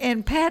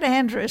 And Pat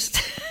Andrus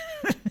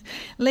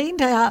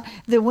leaned out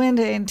the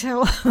window and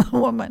told the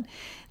woman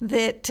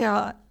that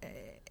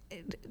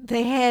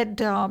they had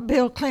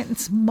Bill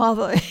Clinton's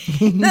mother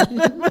in the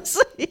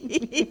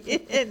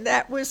limousine, and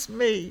that was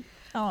me.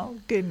 Oh,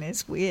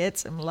 goodness, we had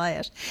some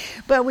laughs.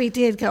 But we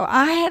did go.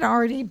 I had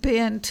already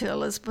been to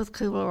Elizabeth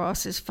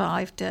Kubler-Ross's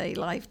 5-day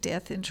life,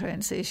 death, and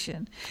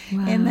transition.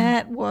 Wow. And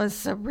that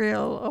was a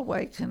real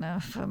awakener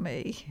for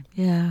me.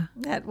 Yeah.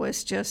 That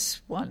was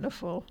just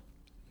wonderful.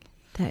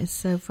 That is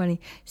so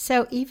funny.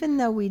 So even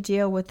though we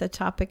deal with the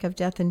topic of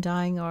death and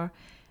dying or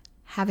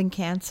having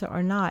cancer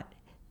or not,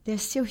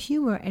 there's still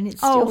humor, and it's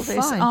still fun.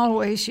 Oh, there's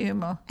always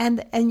humor.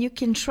 And you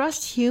can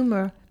trust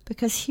humor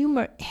because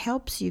humor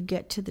helps you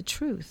get to the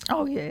truth.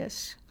 Oh,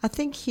 yes. I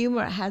think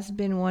humor has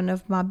been one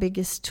of my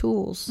biggest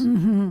tools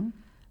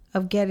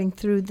of getting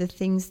through the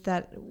things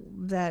that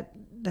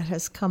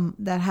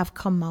have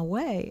come my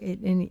way.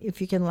 And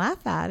if you can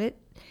laugh at it,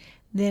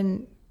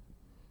 then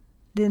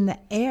the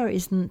air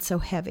isn't so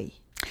heavy.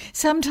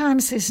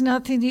 Sometimes there's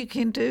nothing you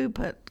can do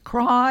but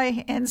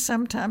cry, and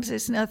sometimes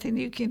there's nothing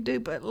you can do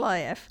but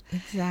laugh.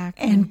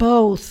 Exactly. And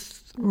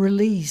both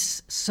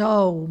release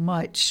so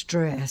much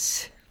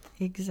stress.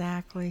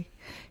 Exactly.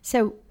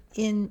 So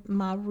in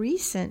my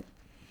recent,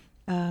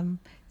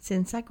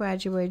 since I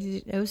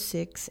graduated in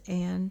 2006,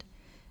 and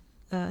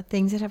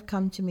things that have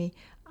come to me,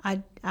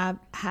 I've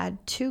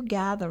had 2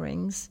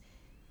 gatherings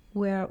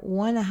where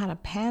one I had a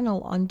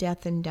panel on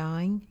death and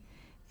dying,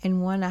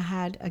 and one I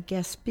had a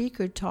guest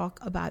speaker talk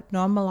about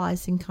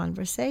normalizing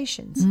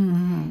conversations.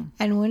 Mm-hmm.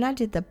 And when I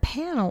did the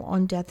panel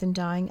on death and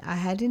dying, I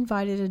had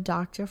invited a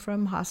doctor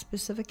from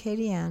Hospice of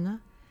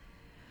Acadiana,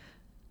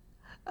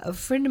 a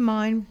friend of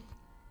mine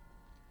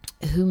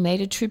who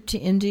made a trip to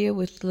India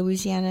with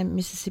Louisiana and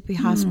Mississippi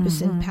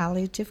Hospice in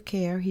palliative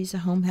care. He's a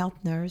home health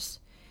nurse.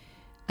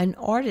 An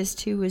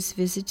artist who was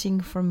visiting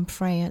from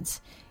France,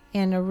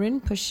 and a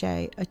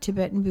Rinpoche, a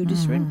Tibetan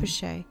Buddhist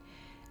Rinpoche.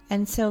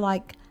 And so,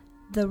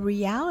 the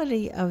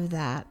reality of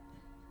that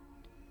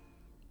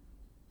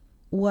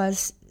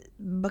was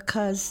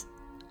because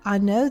I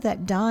know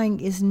that dying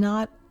is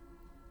not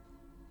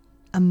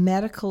a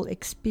medical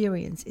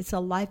experience. It's a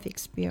life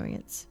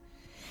experience.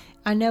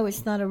 I know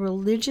it's not a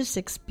religious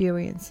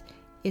experience.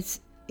 It's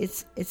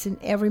an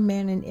every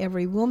man and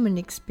every woman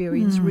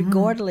experience,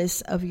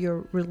 regardless of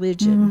your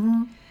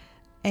religion.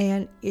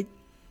 And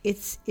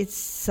it's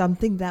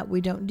something that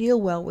we don't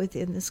deal well with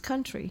in this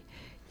country.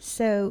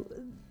 So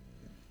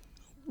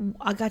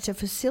I got to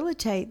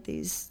facilitate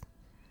these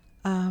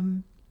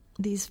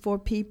 4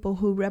 people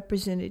who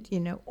represented,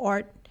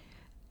 art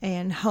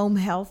and home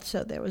health.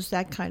 So there was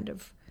that kind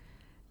of,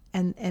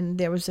 and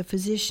there was a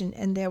physician,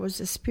 and there was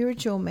a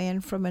spiritual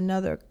man from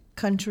another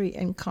country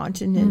and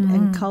continent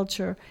and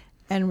culture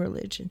and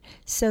religion,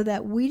 so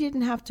that we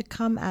didn't have to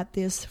come at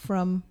this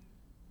from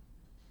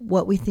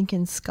what we think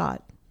in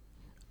Scott,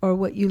 or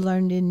what you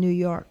learned in New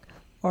York,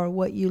 or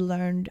what you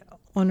learned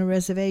on a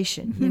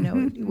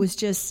reservation. It was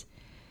just,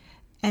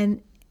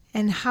 and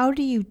And how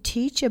do you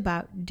teach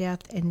about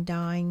death and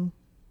dying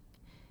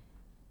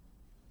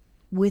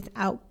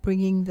without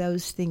bringing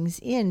those things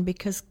in?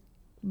 Because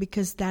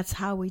that's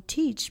how we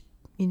teach.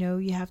 You know,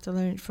 you have to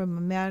learn it from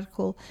a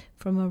medical,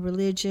 from a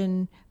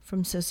religion,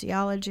 from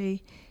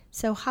sociology.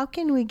 So how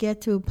can we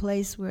get to a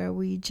place where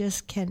we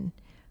just can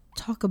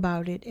talk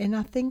about it? And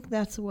I think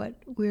that's what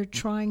we're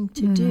trying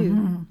to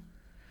do.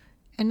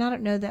 And I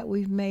don't know that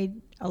we've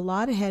made a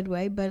lot of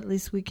headway, but at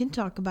least we can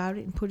talk about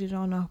it and put it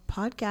on a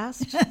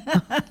podcast.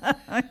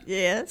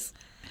 Yes.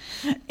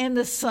 And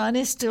the sun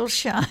is still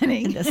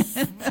shining.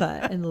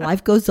 And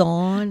life goes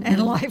on.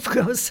 And life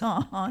goes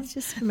on. It's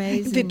just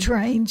amazing. The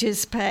train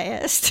just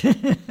passed.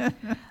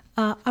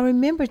 I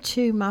remember,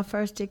 too, my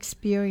first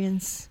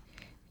experience.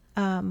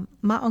 My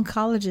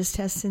oncologist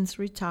has since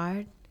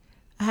retired.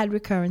 I had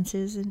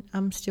recurrences, and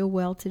I'm still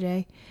well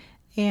today.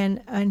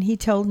 And he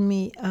told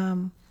me,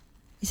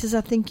 he says,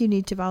 I think you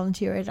need to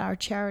volunteer at our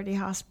charity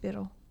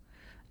hospital.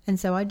 And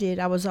so I did.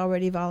 I was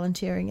already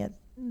volunteering at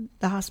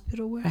the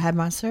hospital where I had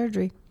my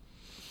surgery.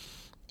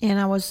 And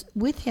I was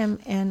with him,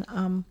 and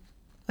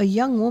a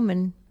young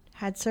woman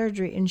had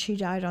surgery, and she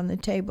died on the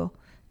table,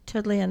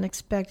 totally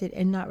unexpected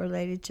and not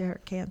related to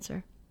her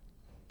cancer.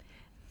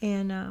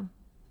 And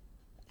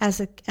as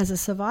a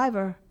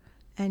survivor,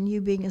 and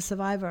you being a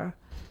survivor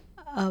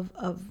of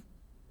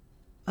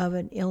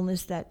an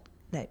illness that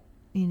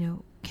you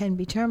know can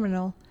be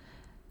terminal,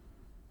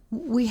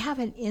 we have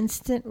an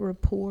instant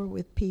rapport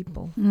with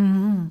people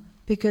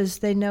because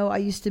they know I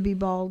used to be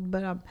bald,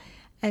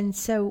 and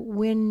so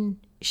when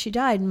she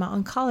died, my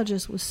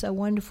oncologist was so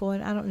wonderful,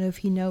 and I don't know if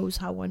he knows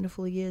how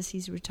wonderful he is.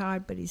 He's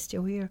retired, but he's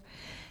still here,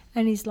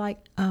 and he's like,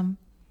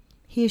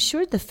 he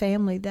assured the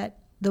family that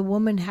the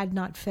woman had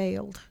not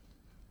failed,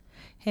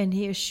 and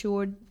he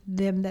assured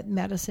them that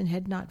medicine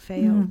had not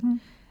failed,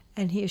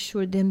 and he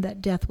assured them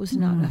that death was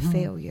not a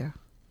failure.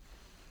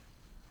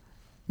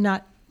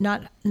 Not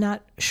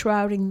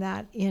shrouding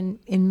that in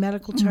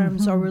medical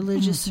terms or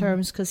religious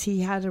terms, because he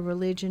had a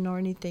religion or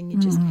anything. He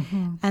just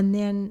and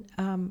then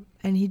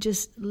and he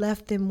just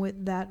left them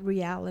with that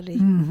reality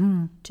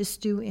to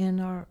stew in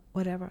or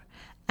whatever.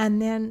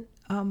 And then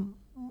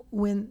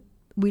when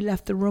we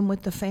left the room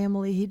with the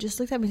family, he just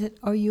looked at me and said,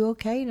 "Are you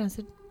okay?" And I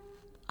said,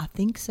 "I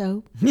think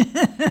so."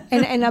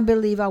 and I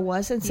believe I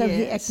was. And so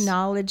he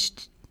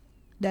acknowledged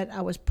that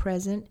I was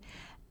present.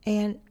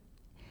 And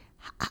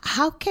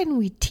how can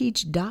we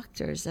teach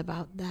doctors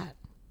about that?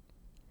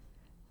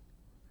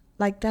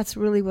 Like, that's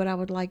really what I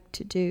would like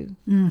to do.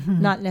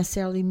 Not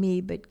necessarily me,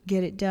 but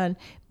get it done.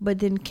 But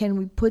then can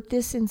we put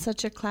this in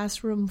such a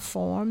classroom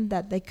form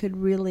that they could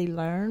really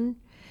learn?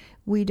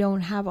 We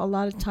don't have a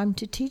lot of time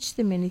to teach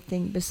them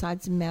anything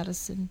besides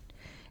medicine.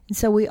 And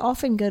so we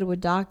often go to a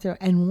doctor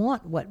and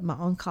want what my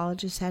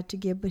oncologist had to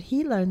give, but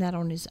he learned that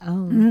on his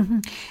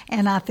own.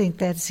 And I think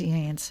that's the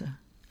answer.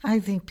 I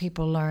think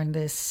people learn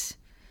this.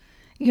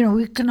 You know,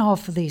 we can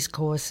offer these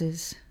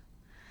courses.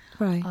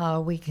 Right.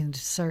 We can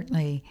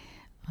certainly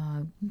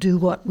do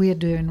what we're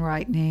doing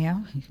right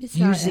now, It's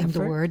using our the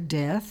effort. word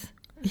death.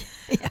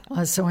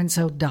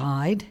 So-and-so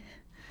died.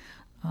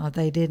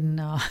 They didn't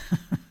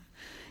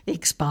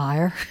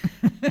expire.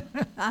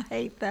 I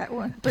hate that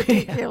one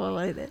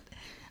particularly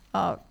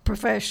that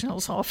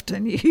professionals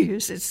often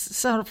use. It's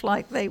sort of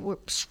like they were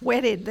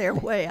sweated their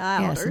way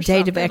out. Yes, or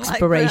date of something like that.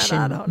 expiration.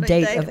 I don't know,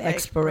 Date of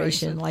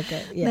expiration. Like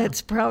that. Yeah.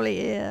 That's probably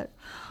it.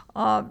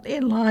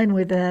 In line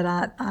with that,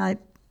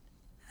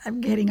 I'm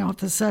getting off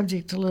the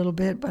subject a little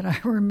bit, but I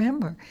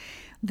remember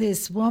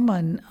this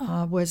woman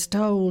was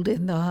told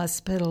in the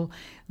hospital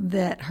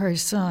that her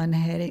son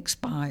had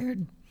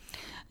expired,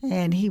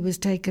 and he was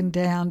taken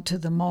down to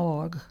the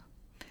morgue.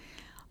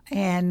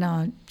 And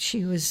I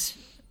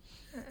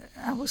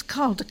was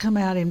called to come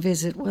out and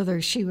visit with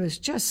her. She was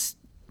just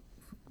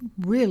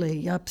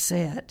really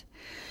upset,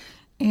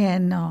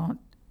 and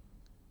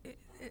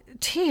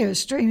tears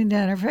streaming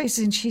down her face,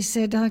 and she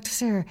said, "Dr.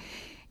 Sarah,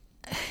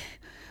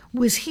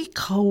 was he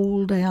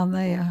cold down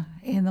there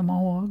in the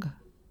morgue?"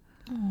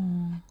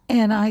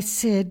 And I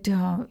said,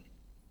 and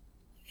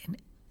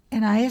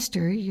I asked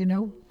her, you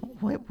know,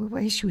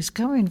 where she was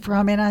coming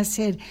from, and I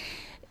said,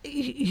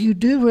 "You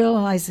do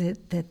realize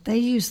that they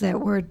use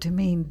that word to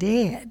mean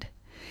dead,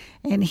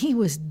 and he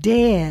was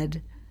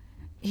dead.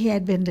 He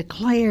had been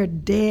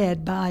declared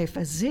dead by a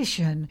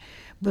physician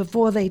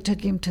before they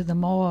took him to the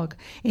morgue."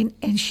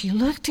 And she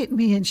looked at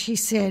me and she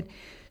said,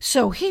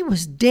 "So he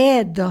was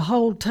dead the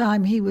whole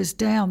time he was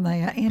down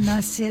there?" And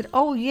I said,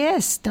 "Oh,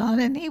 yes,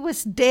 Donna, he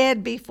was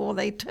dead before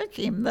they took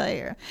him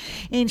there."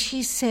 And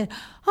she said,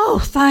 "Oh,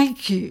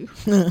 thank you."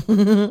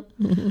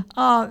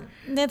 Now,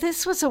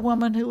 this was a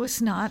woman who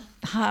was not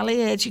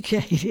highly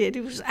educated,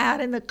 who was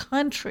out in the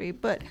country,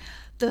 but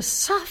the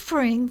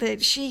suffering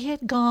that she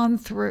had gone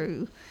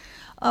through,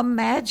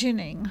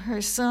 imagining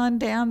her son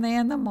down there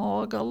in the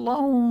morgue,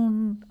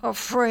 alone,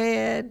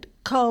 afraid,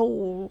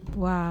 cold.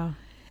 Wow.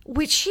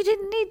 Which she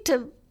didn't need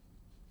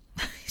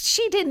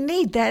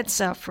that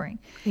suffering.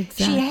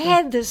 Exactly. She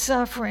had the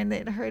suffering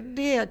that her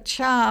dear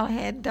child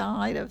had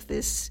died of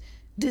this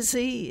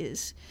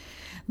disease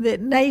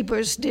that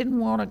neighbors didn't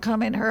want to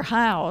come in her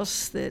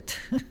house. That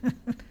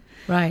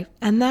Right.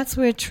 And that's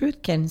where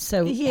truth can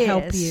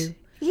help you.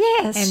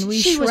 Yes. And we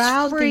she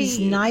shroud was free. these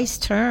nice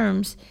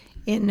terms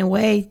in a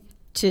way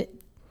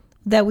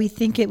that we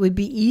think it would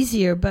be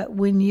easier, but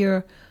when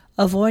you're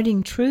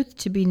avoiding truth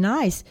to be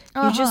nice,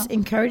 you're just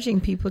encouraging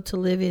people to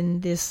live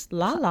in this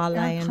la-la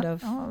land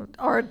of...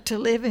 Or to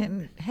live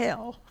in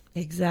hell.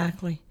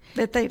 Exactly.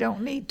 That they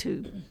don't need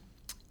to.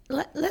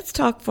 Let's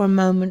talk for a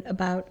moment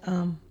about...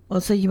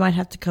 so you might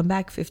have to come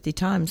back 50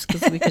 times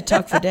because we could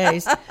talk for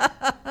days.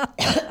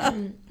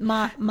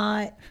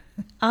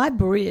 I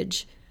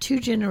bridge 2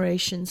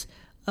 generations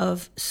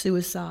of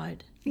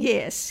suicide.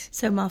 Yes.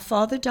 So my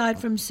father died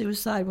from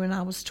suicide when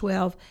I was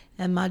 12,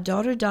 and my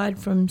daughter died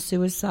from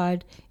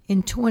suicide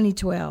in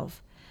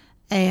 2012.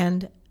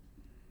 And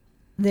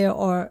there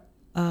are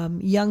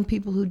young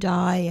people who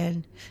die,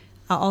 and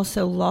I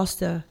also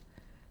lost no,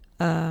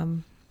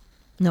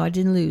 I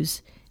didn't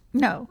lose.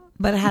 No.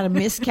 But I had a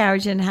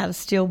miscarriage and had a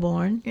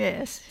stillborn.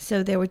 Yes.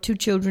 So there were 2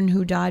 children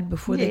who died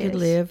before they could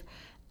live.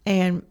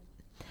 And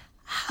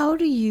how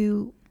do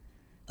you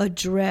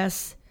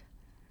address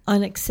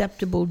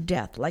unacceptable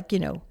death? Like,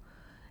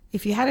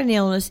 if you had an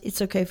illness,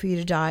 it's okay for you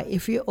to die.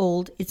 If you're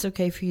old, it's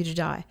okay for you to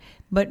die.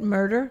 But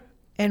murder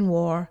and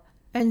war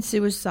and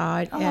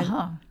suicide,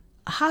 and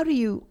how do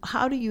you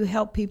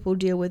help people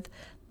deal with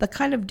the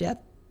kind of death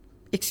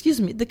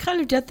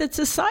that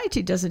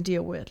society doesn't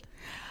deal with?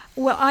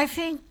 Well, I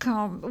think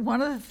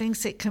one of the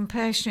things that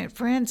Compassionate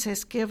Friends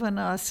has given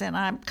us, and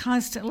I'm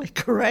constantly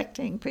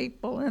correcting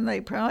people, and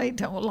they probably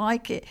don't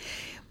like it,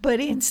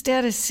 but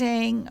instead of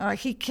saying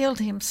he killed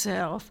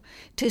himself,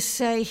 to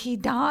say he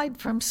died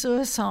from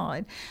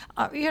suicide.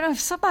 If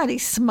somebody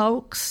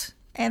smokes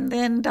and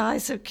then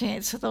dies of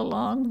cancer of the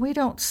lung, we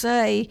don't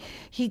say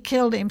he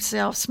killed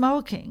himself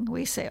smoking.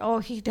 We say,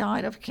 he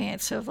died of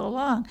cancer of the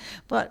lung.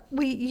 But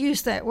we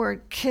use that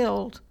word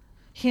killed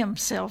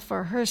himself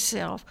or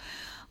herself.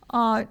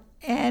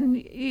 And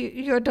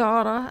your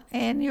daughter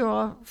and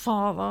your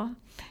father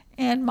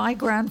and my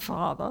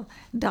grandfather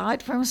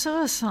died from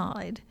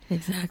suicide.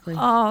 Exactly.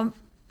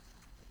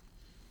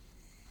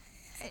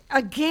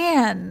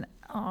 Again,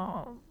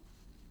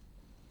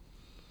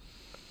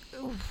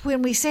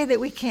 when we say that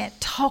we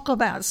can't talk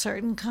about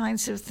certain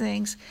kinds of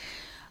things,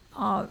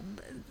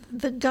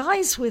 the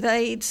guys with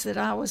AIDS that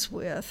I was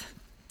with,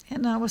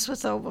 and I was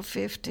with over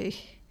 50,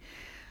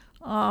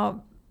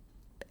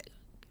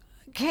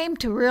 came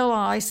to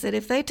realize that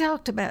if they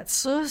talked about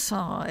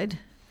suicide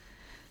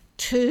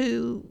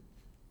to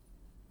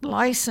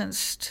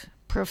licensed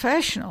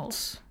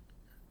professionals,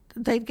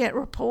 they'd get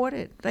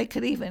reported. They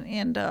could even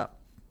end up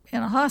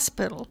in a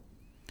hospital.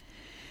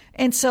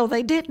 And so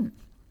they didn't.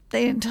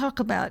 They didn't talk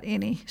about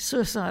any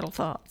suicidal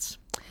thoughts.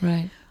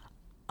 Right.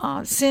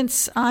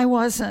 Since I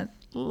wasn't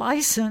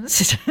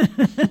licensed,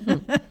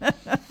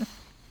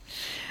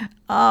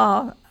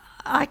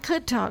 I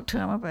could talk to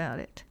them about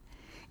it.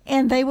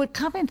 And they would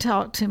come and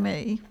talk to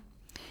me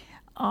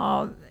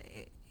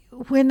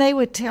when they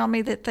would tell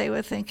me that they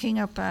were thinking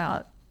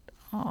about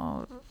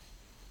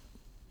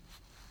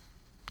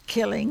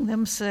killing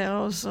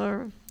themselves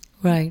or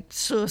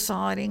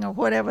suiciding or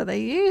whatever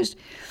they used.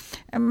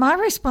 And my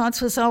response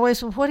was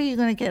always, well, what are you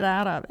going to get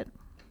out of it?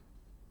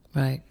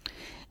 Right.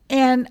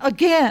 And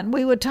again,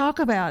 we would talk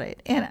about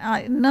it.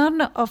 And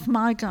none of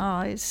my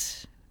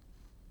guys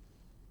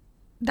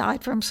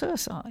died from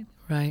suicide.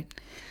 Right.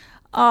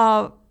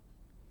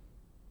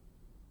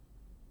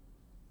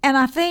 And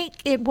I think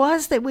it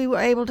was that we were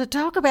able to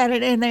talk about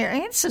it, and their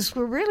answers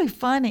were really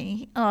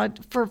funny.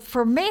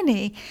 For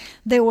many,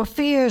 there were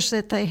fears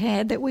that they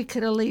had that we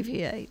could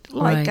alleviate.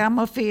 Like, I'm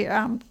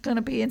going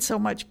to be in so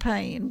much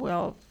pain.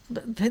 Well,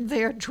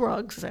 there are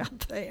drugs out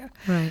there.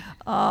 Right.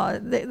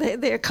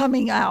 They're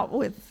coming out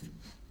with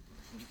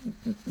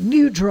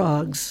new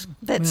drugs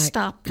that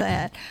stop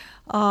that.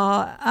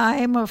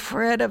 I'm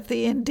afraid of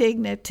the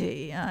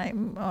indignity. I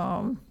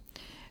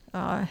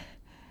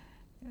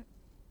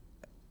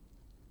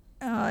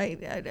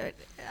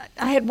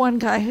had one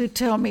guy who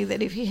told me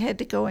that if he had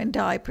to go in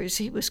diapers,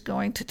 he was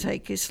going to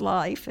take his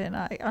life. And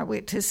I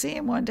went to see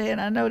him one day,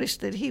 and I noticed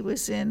that he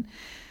was in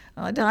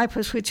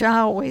diapers, which I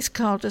always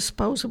call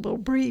disposable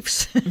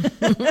briefs.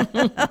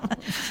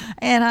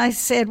 And I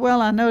said,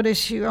 well, I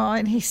noticed you are.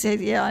 And he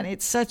said, yeah, and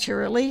it's such a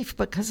relief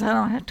because I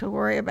don't have to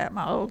worry about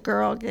my old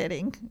girl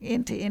getting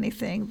into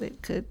anything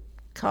that could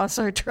cause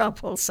her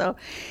trouble. So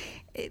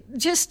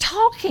just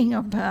talking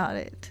about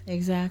it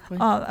exactly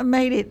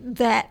made it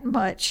that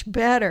much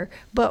better.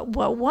 But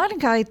one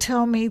guy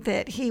told me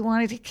that he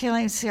wanted to kill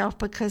himself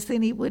because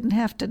then he wouldn't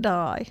have to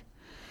die.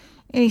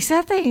 And he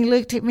sat there and he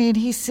looked at me and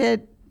he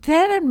said,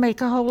 that doesn't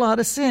make a whole lot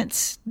of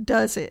sense,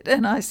 does it?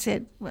 And I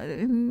said, well,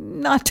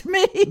 not to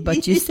me.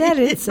 But you said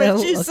it, so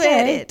but you okay.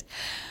 said it.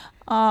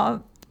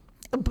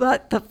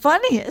 But the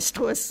funniest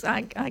was,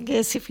 I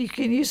guess if you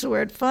can use the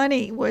word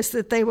funny, was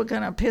that they were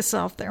going to piss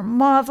off their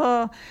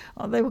mother,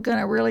 or they were going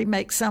to really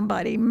make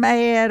somebody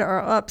mad or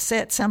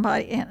upset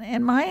somebody.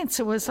 And my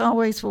answer was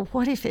always, well,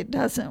 what if it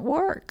doesn't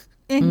work?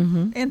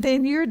 And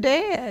then you're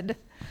dead.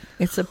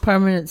 It's a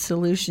permanent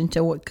solution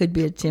to what could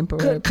be a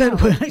temporary Could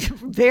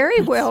problem.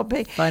 very well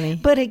be. Funny.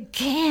 But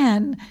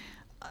again,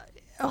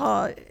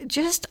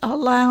 just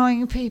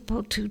allowing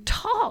people to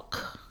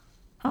talk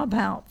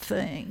about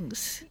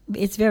things.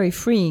 It's very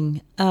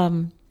freeing.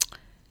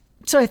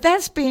 So if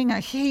that's being a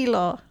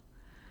healer,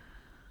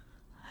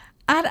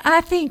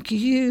 I think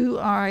you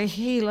are a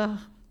healer,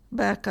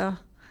 Becca.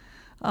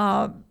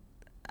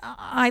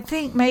 I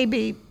think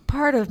maybe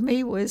part of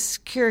me was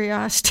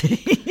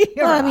curiosity.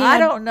 Well, I mean, I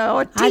don't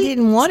know. I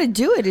didn't want to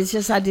do it. It's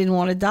just I didn't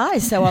want to die,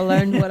 so I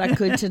learned what I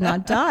could to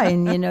not die.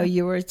 And,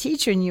 you were a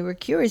teacher and you were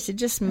curious. It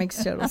just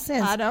makes total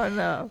sense. I don't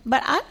know.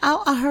 But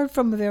I heard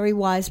from a very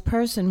wise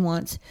person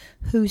once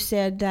who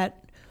said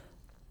that,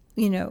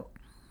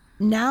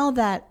 now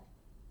that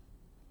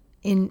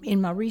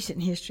in my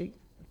recent history,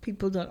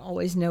 people don't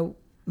always know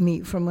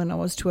me from when I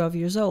was 12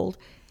 years old,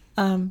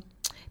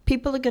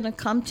 people are going to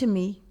come to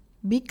me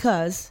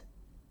because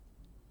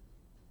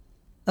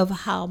of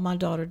how my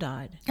daughter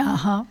died.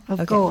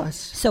 Of course.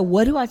 So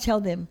what do I tell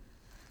them?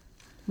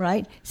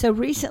 Right? So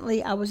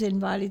recently I was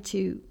invited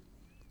to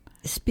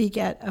speak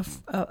at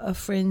a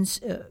friend's,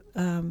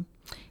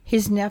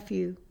 his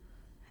nephew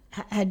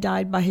had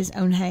died by his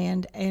own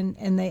hand,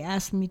 and they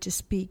asked me to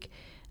speak,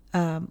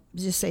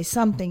 just say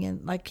something.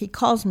 And like he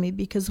calls me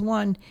because,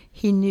 one,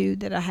 he knew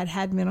that I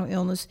had mental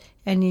illness,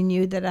 and he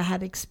knew that I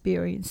had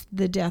experienced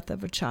the death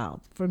of a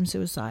child from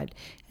suicide.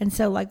 And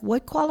so, like,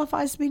 what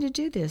qualifies me to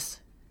do this?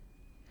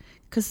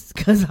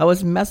 Because I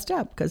was messed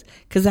up,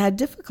 because I had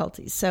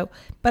difficulties. So,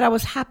 but I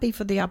was happy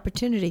for the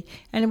opportunity.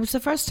 And it was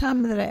the first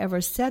time that I ever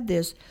said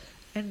this.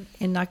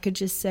 And I could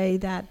just say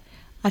that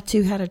I,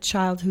 too, had a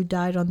child who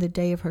died on the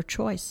day of her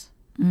choice.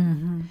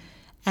 Mm-hmm.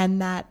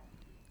 And that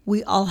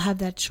we all have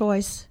that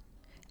choice.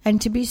 And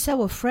to be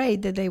so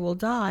afraid that they will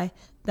die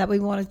that we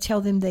want to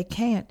tell them they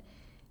can't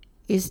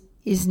is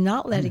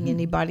not letting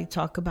anybody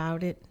talk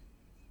about it.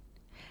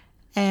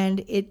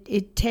 And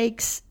it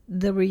takes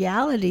the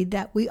reality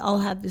that we all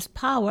have this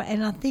power,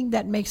 and I think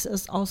that makes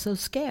us also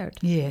scared.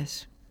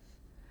 Yes.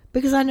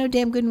 Because I know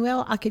damn good and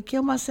well I could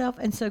kill myself,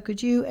 and so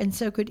could you, and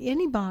so could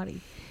anybody.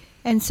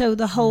 And so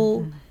the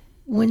whole,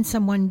 when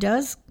someone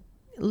does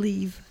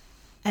leave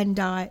and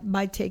die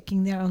by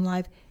taking their own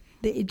life,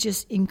 it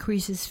just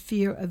increases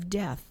fear of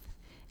death.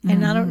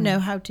 And I don't know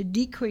how to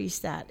decrease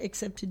that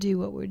except to do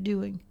what we're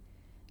doing.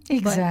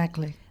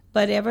 Exactly.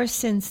 But ever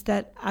since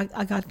that,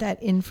 I got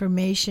that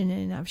information,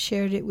 and I've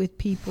shared it with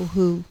people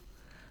who,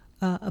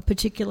 a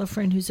particular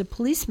friend who's a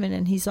policeman,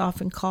 and he's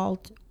often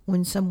called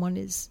when someone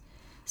is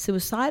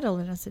suicidal.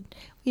 And I said,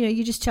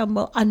 you just tell them,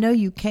 well, I know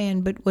you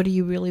can, but what do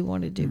you really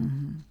want to do?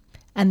 Mm-hmm.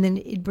 And then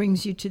it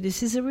brings you to,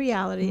 this is a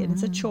reality, and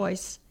it's a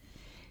choice,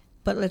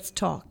 but let's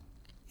talk.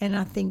 And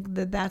I think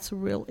that that's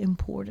real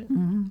important.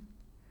 Mm-hmm.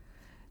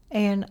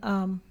 And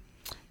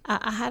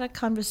I had a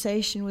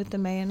conversation with the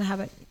man I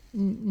haven't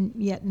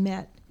yet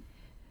met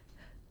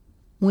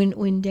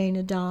when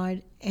Dana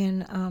died,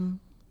 and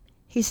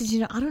he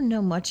said, I don't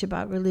know much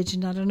about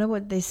religion. I don't know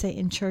what they say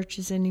in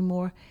churches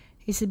anymore.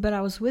 He said, but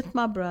I was with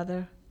my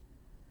brother,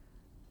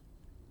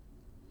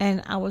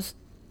 and I was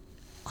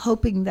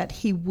hoping that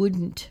he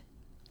wouldn't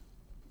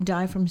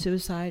die from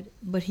suicide,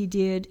 but he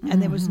did,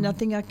 and there was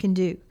nothing I can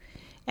do.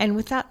 And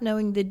without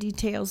knowing the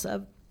details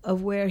of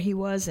where he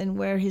was and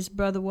where his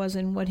brother was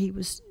and what he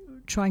was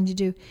trying to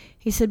do,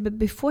 he said, but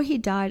before he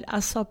died, I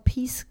saw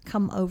peace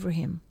come over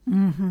him.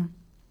 Mm-hmm.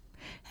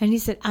 And he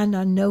said, and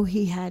I know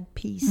he had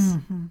peace.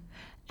 Mm-hmm.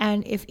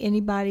 And if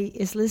anybody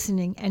is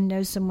listening and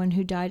knows someone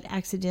who died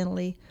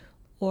accidentally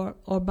or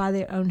by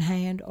their own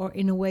hand or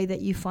in a way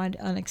that you find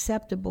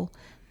unacceptable,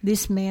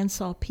 this man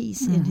saw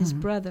peace in his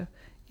brother.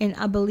 And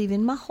I believe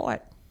in my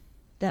heart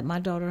that my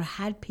daughter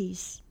had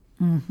peace.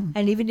 Mm-hmm.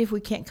 And even if we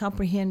can't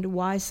comprehend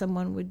why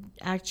someone would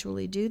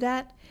actually do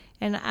that,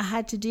 and I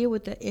had to deal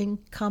with the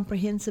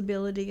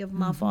incomprehensibility of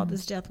my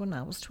father's death when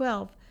I was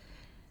 12.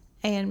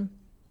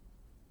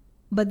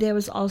 But there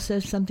was also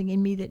something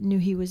in me that knew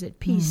he was at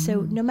peace. So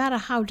no matter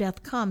how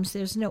death comes,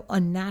 there's no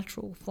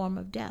unnatural form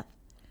of death.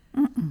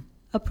 Mm-mm.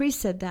 A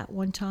priest said that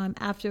one time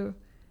after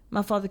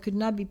my father could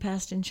not be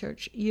passed in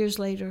church. Years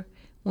later,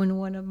 when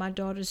one of my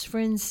daughter's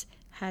friends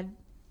had,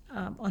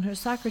 on her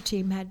soccer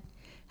team, had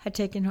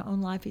taken her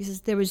own life, he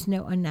says, there is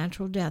no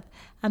unnatural death.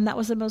 And that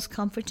was the most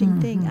comforting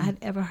thing I had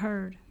ever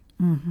heard.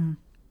 Mm-hmm.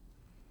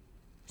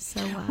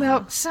 So,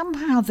 well,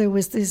 somehow there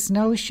was this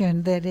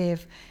notion that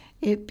if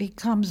it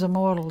becomes a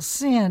mortal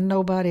sin,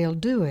 nobody will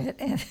do it.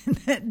 And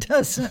that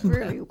doesn't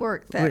really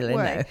work that really,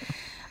 way.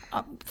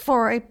 No.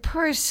 For a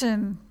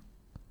person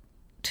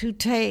to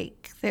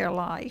take their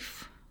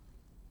life,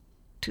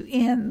 to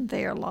end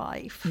their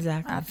life,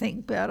 exactly. I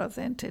think better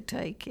than to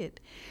take it.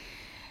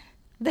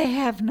 They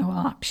have no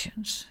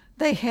options.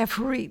 They have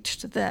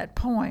reached that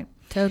point.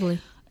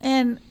 Totally.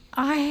 And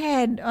I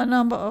had a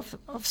number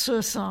of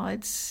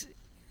suicides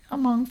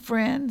among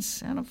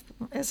friends, and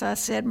as I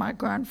said, my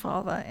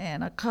grandfather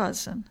and a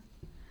cousin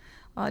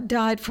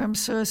died from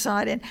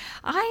suicide. And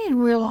I didn't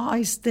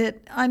realize that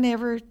I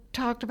never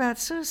talked about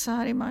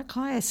suicide in my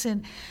class.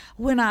 And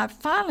when I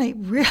finally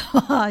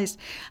realized,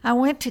 I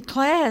went to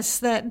class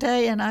that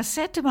day and I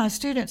said to my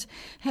students,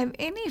 have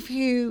any of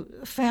you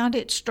found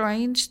it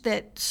strange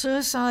that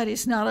suicide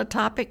is not a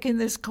topic in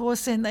this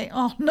course? And they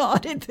all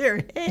nodded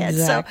their heads.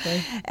 Exactly.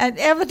 So, and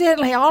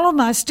evidently all of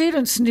my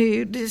students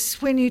knew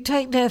this: when you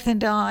take Death and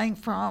Dying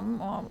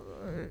from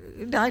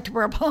Dr.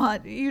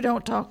 Brabant, you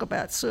don't talk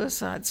about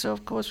suicide. So,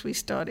 of course, we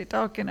started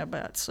talking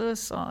about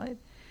suicide.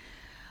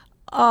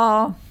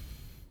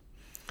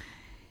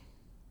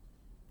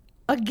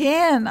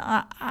 Again,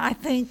 I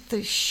think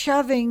the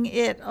shoving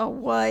it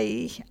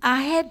away,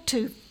 I had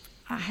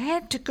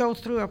to go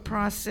through a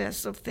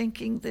process of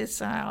thinking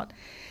this out.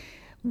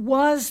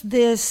 Was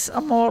this a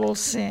mortal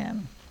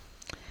sin?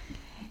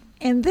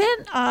 And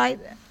then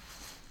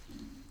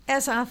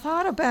as I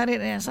thought about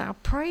it, and as I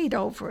prayed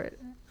over it,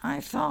 I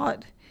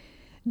thought,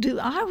 do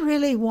I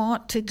really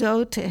want to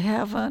go to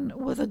heaven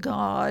with a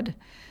God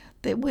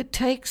that would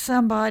take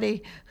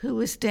somebody who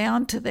was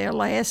down to their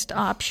last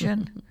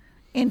option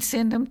and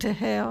send them to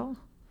hell?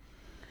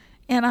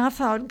 And I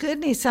thought,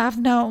 goodness, I've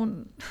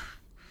known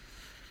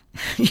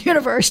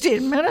university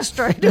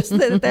administrators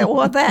that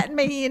what that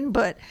mean,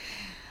 but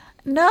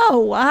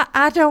no,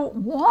 I don't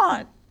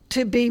want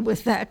to be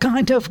with that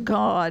kind of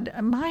God.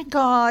 My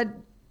God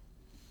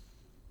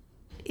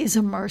is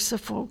a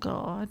merciful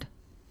God,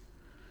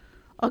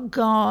 a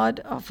God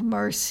of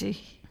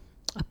mercy.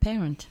 A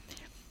parent.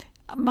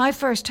 My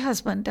first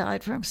husband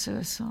died from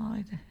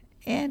suicide,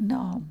 and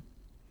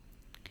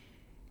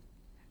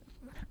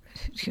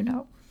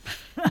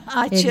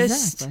I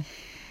just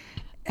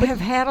have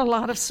had a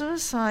lot of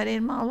suicide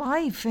in my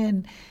life,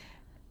 and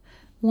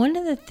one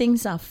of the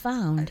things I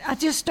found, I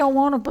just don't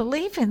want to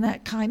believe in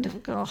that kind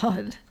of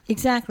God.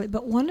 Exactly,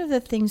 but one of the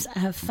things I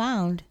have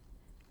found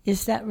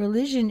is that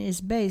religion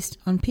is based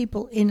on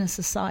people in a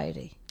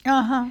society.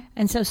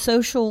 And so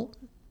social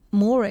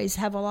mores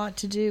have a lot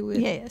to do with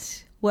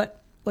yes,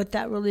 what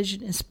that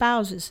religion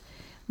espouses.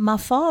 My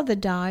father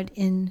died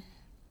in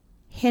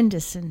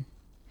Henderson,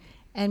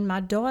 and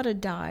my daughter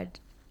died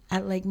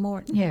at Lake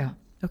Morton. Yeah.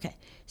 Okay.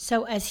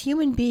 So as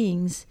human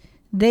beings,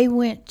 they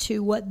went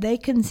to what they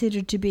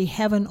considered to be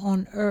heaven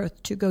on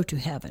earth to go to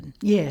heaven.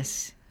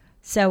 Yes.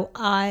 So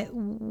I,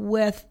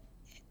 without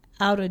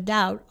a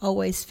doubt,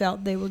 always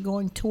felt they were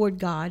going toward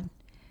God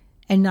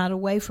and not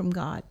away from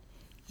God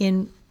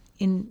in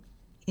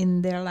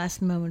their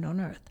last moment on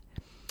earth.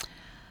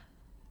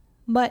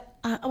 But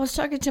I was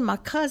talking to my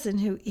cousin,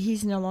 who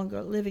he's no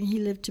longer living. He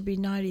lived to be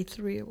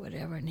 93 or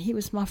whatever, and he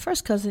was my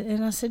first cousin.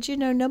 And I said,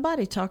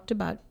 nobody talked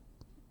about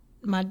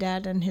my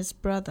dad and his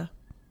brother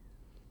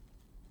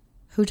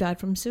who died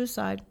from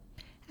suicide.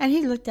 And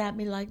he looked at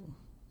me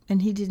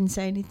and he didn't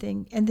say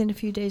anything. And then a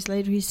few days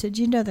later, he said,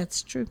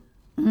 that's true.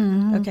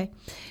 Mm-hmm. Okay.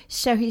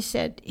 So he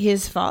said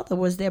his father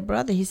was their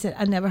brother. He said,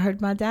 I never heard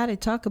my daddy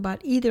talk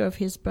about either of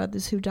his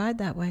brothers who died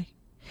that way.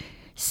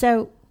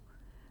 So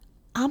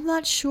I'm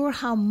not sure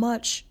how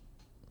much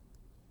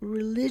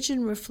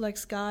religion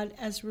reflects God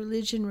as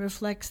religion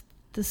reflects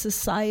the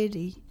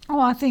society. Oh,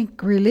 I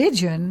think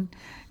religion,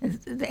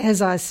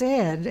 as I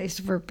said, is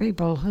for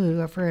people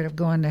who are afraid of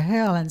going to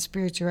hell, and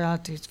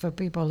spirituality is for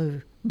people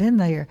who've been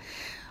there.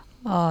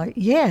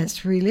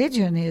 Yes,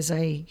 religion is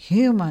a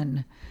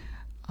human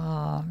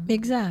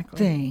exactly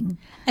thing,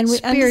 and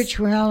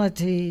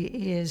spirituality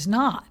is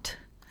not.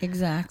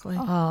 Exactly.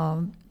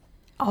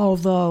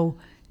 Although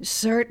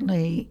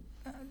certainly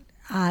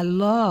I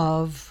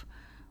love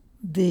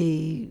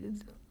the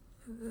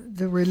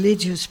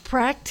religious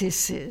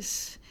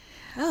practices.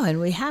 Oh, and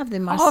we have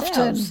them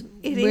ourselves.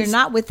 We're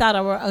not without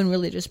our own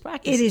religious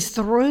practices. It is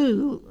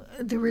through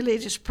the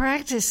religious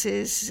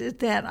practices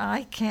that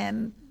I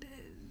can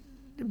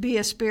be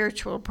a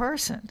spiritual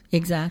person.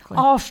 Exactly.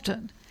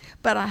 Often.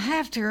 But I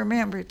have to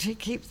remember to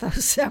keep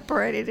those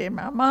separated in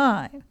my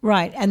mind.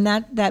 Right, and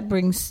that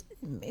brings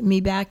me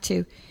back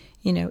to,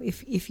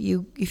 if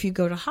you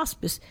go to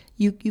hospice,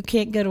 you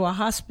can't go to a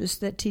hospice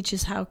that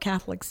teaches how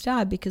Catholics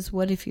die, because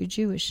what if you're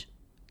Jewish?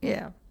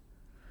 Yeah.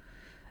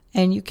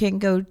 And you can't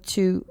go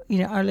to,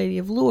 Our Lady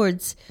of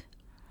Lourdes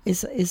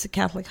is a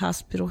Catholic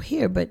hospital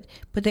here, but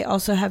they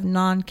also have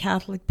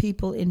non-Catholic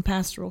people in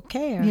pastoral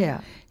care.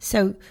 Yeah.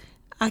 So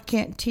I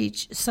can't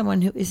teach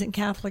someone who isn't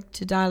Catholic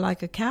to die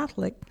like a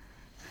Catholic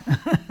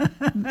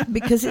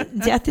because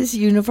death is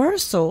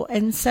universal.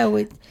 And so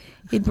it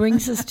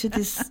brings us to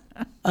this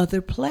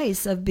other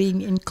place of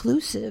being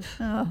inclusive.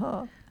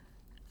 Uh-huh.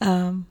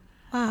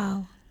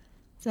 Wow.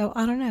 So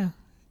I don't know.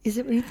 Is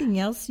there anything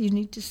else you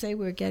need to say?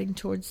 We're getting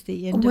towards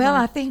the end. Well,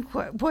 I think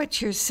what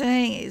you're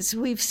saying is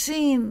we've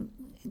seen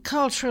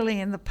culturally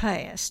in the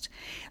past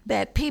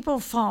that people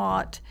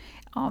thought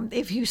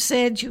if you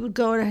said you would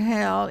go to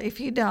hell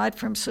if you died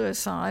from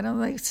suicide,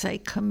 and they say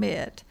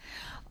commit,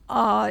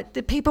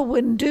 the people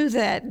wouldn't do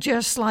that,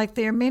 just like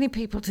there are many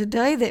people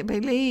today that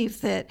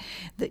believe that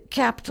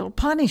capital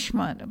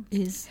punishment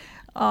is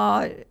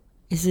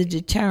is a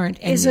deterrent.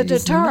 And is a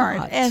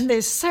deterrent. Not. And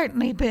there's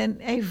certainly been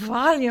a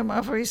volume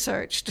of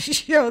research to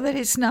show that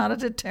it's not a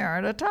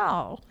deterrent at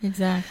all.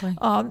 Exactly.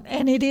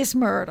 And it is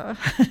murder.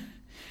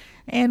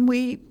 And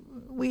we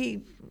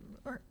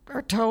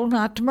are told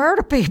not to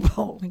murder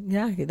people.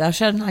 Exactly. Thou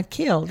shalt not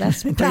kill.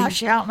 That's Thou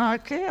shalt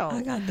not kill.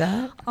 I got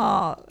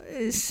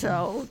that.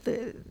 So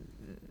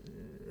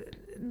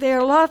there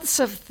are lots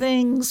of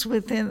things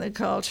within the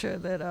culture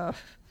that are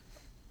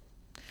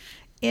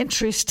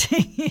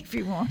interesting, if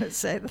you want to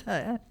say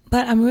that.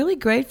 But I'm really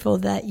grateful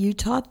that you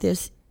taught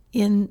this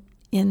in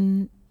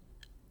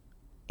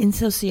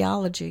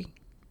sociology.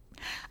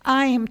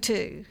 I am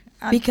too.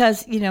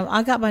 Because,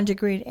 I got my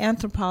degree in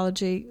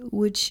anthropology,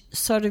 which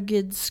sort of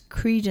gives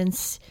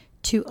credence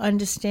to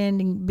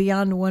understanding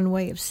beyond one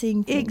way of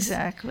seeing things.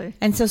 Exactly.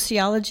 And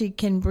sociology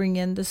can bring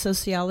in the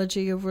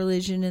sociology of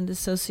religion and the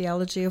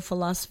sociology of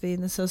philosophy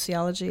and the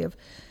sociology of,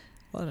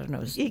 I don't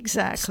know,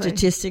 exactly,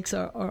 statistics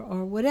or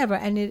whatever.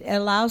 And it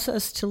allows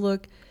us to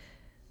look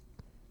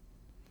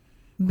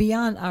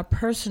beyond our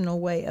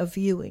personal way of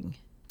viewing.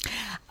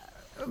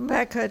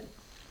 Becca,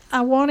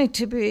 I wanted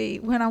to be,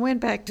 when I went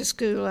back to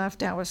school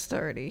after I was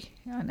 30,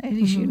 and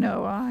as you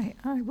know, I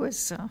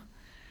was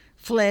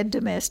fled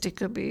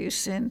domestic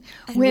abuse and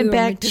went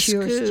back to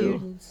school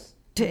students.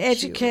 To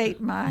educate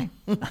my,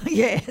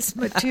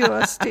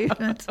 mature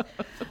students.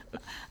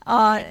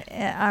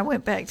 I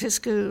went back to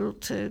school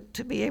to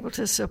be able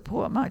to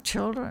support my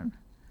children.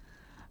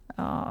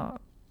 I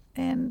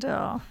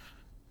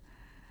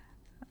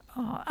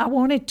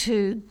wanted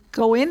to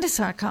go into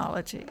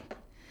psychology.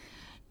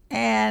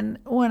 And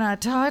when I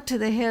talked to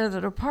the head of the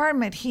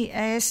department, he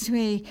asked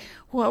me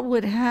what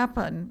would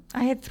happen.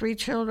 I had 3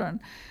 children.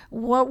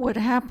 What would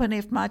happen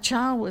if my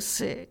child was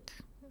sick?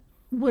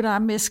 Would I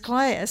miss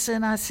class?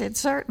 And I said,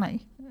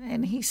 certainly.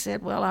 And he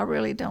said, well, I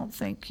really don't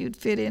think you'd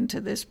fit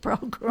into this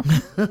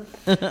program.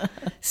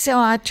 So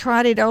I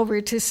trotted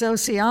over to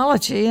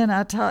sociology, and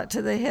I talked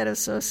to the head of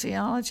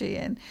sociology,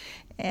 and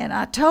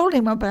I told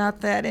him about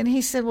that, and he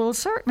said, well,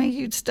 certainly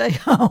you'd stay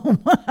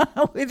home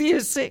with your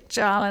sick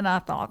child. And I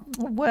thought,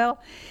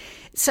 well,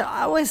 so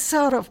I was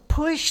sort of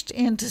pushed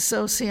into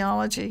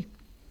sociology.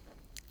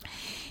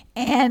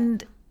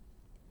 And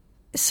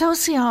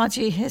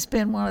sociology has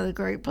been one of the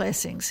great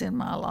blessings in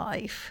my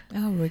life.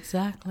 Oh,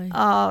 exactly.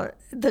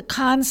 The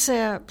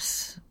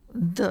concepts,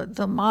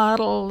 the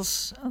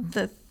models,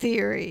 the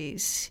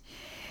theories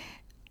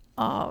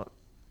have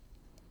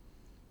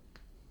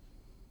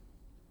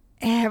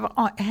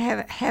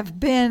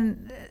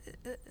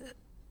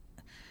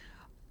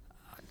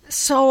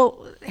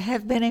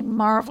been a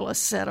marvelous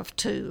set of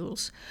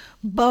tools,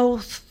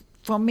 both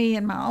for me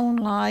in my own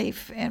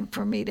life and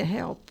for me to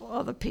help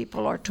other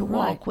people or to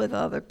walk with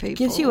other people.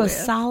 Gives you a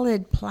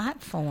solid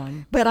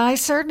platform. But I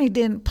certainly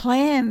didn't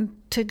plan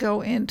to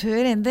go into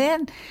it. And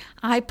then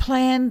I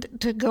planned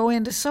to go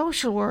into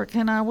social work,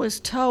 and I was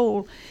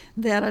told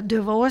that a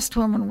divorced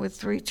woman with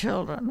 3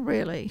 children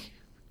really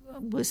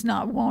was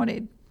not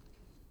wanted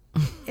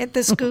at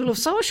the School of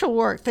Social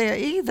Work there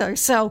either.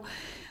 So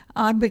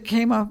I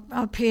became a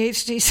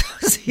PhD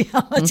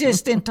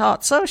sociologist and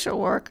taught social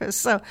workers.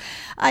 So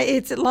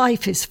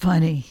life is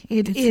funny.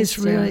 It's is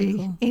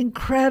really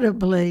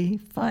incredibly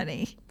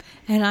funny.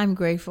 And I'm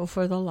grateful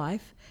for the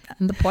life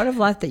and the part of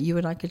life that you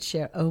and I could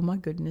share. Oh, my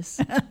goodness.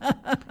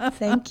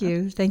 Thank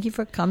you. Thank you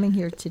for coming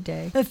here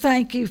today.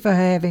 Thank you for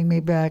having me,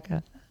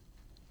 Becca.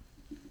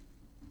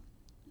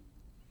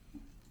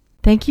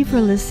 Thank you for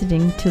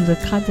listening to Le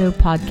Cadeau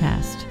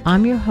Podcast.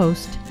 I'm your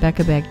host,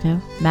 Becca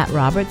Begnaud. Matt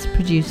Roberts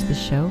produced the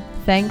show.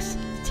 Thanks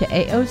to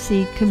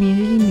AOC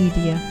Community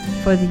Media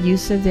for the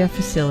use of their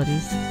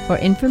facilities. For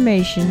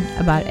information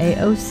about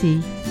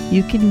AOC,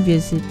 you can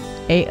visit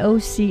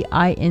aocinc.org.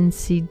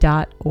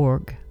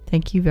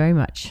 Thank you very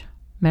much.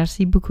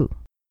 Merci beaucoup.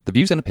 The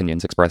views and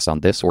opinions expressed on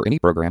this or any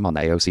program on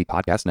the AOC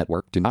Podcast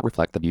Network do not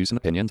reflect the views and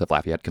opinions of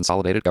Lafayette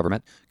Consolidated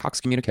Government, Cox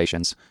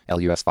Communications,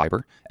 LUS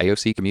Fiber,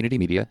 AOC Community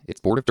Media,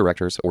 its board of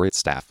directors, or its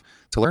staff.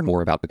 To learn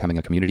more about becoming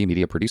a community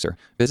media producer,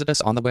 visit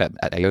us on the web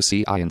at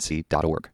aocinc.org.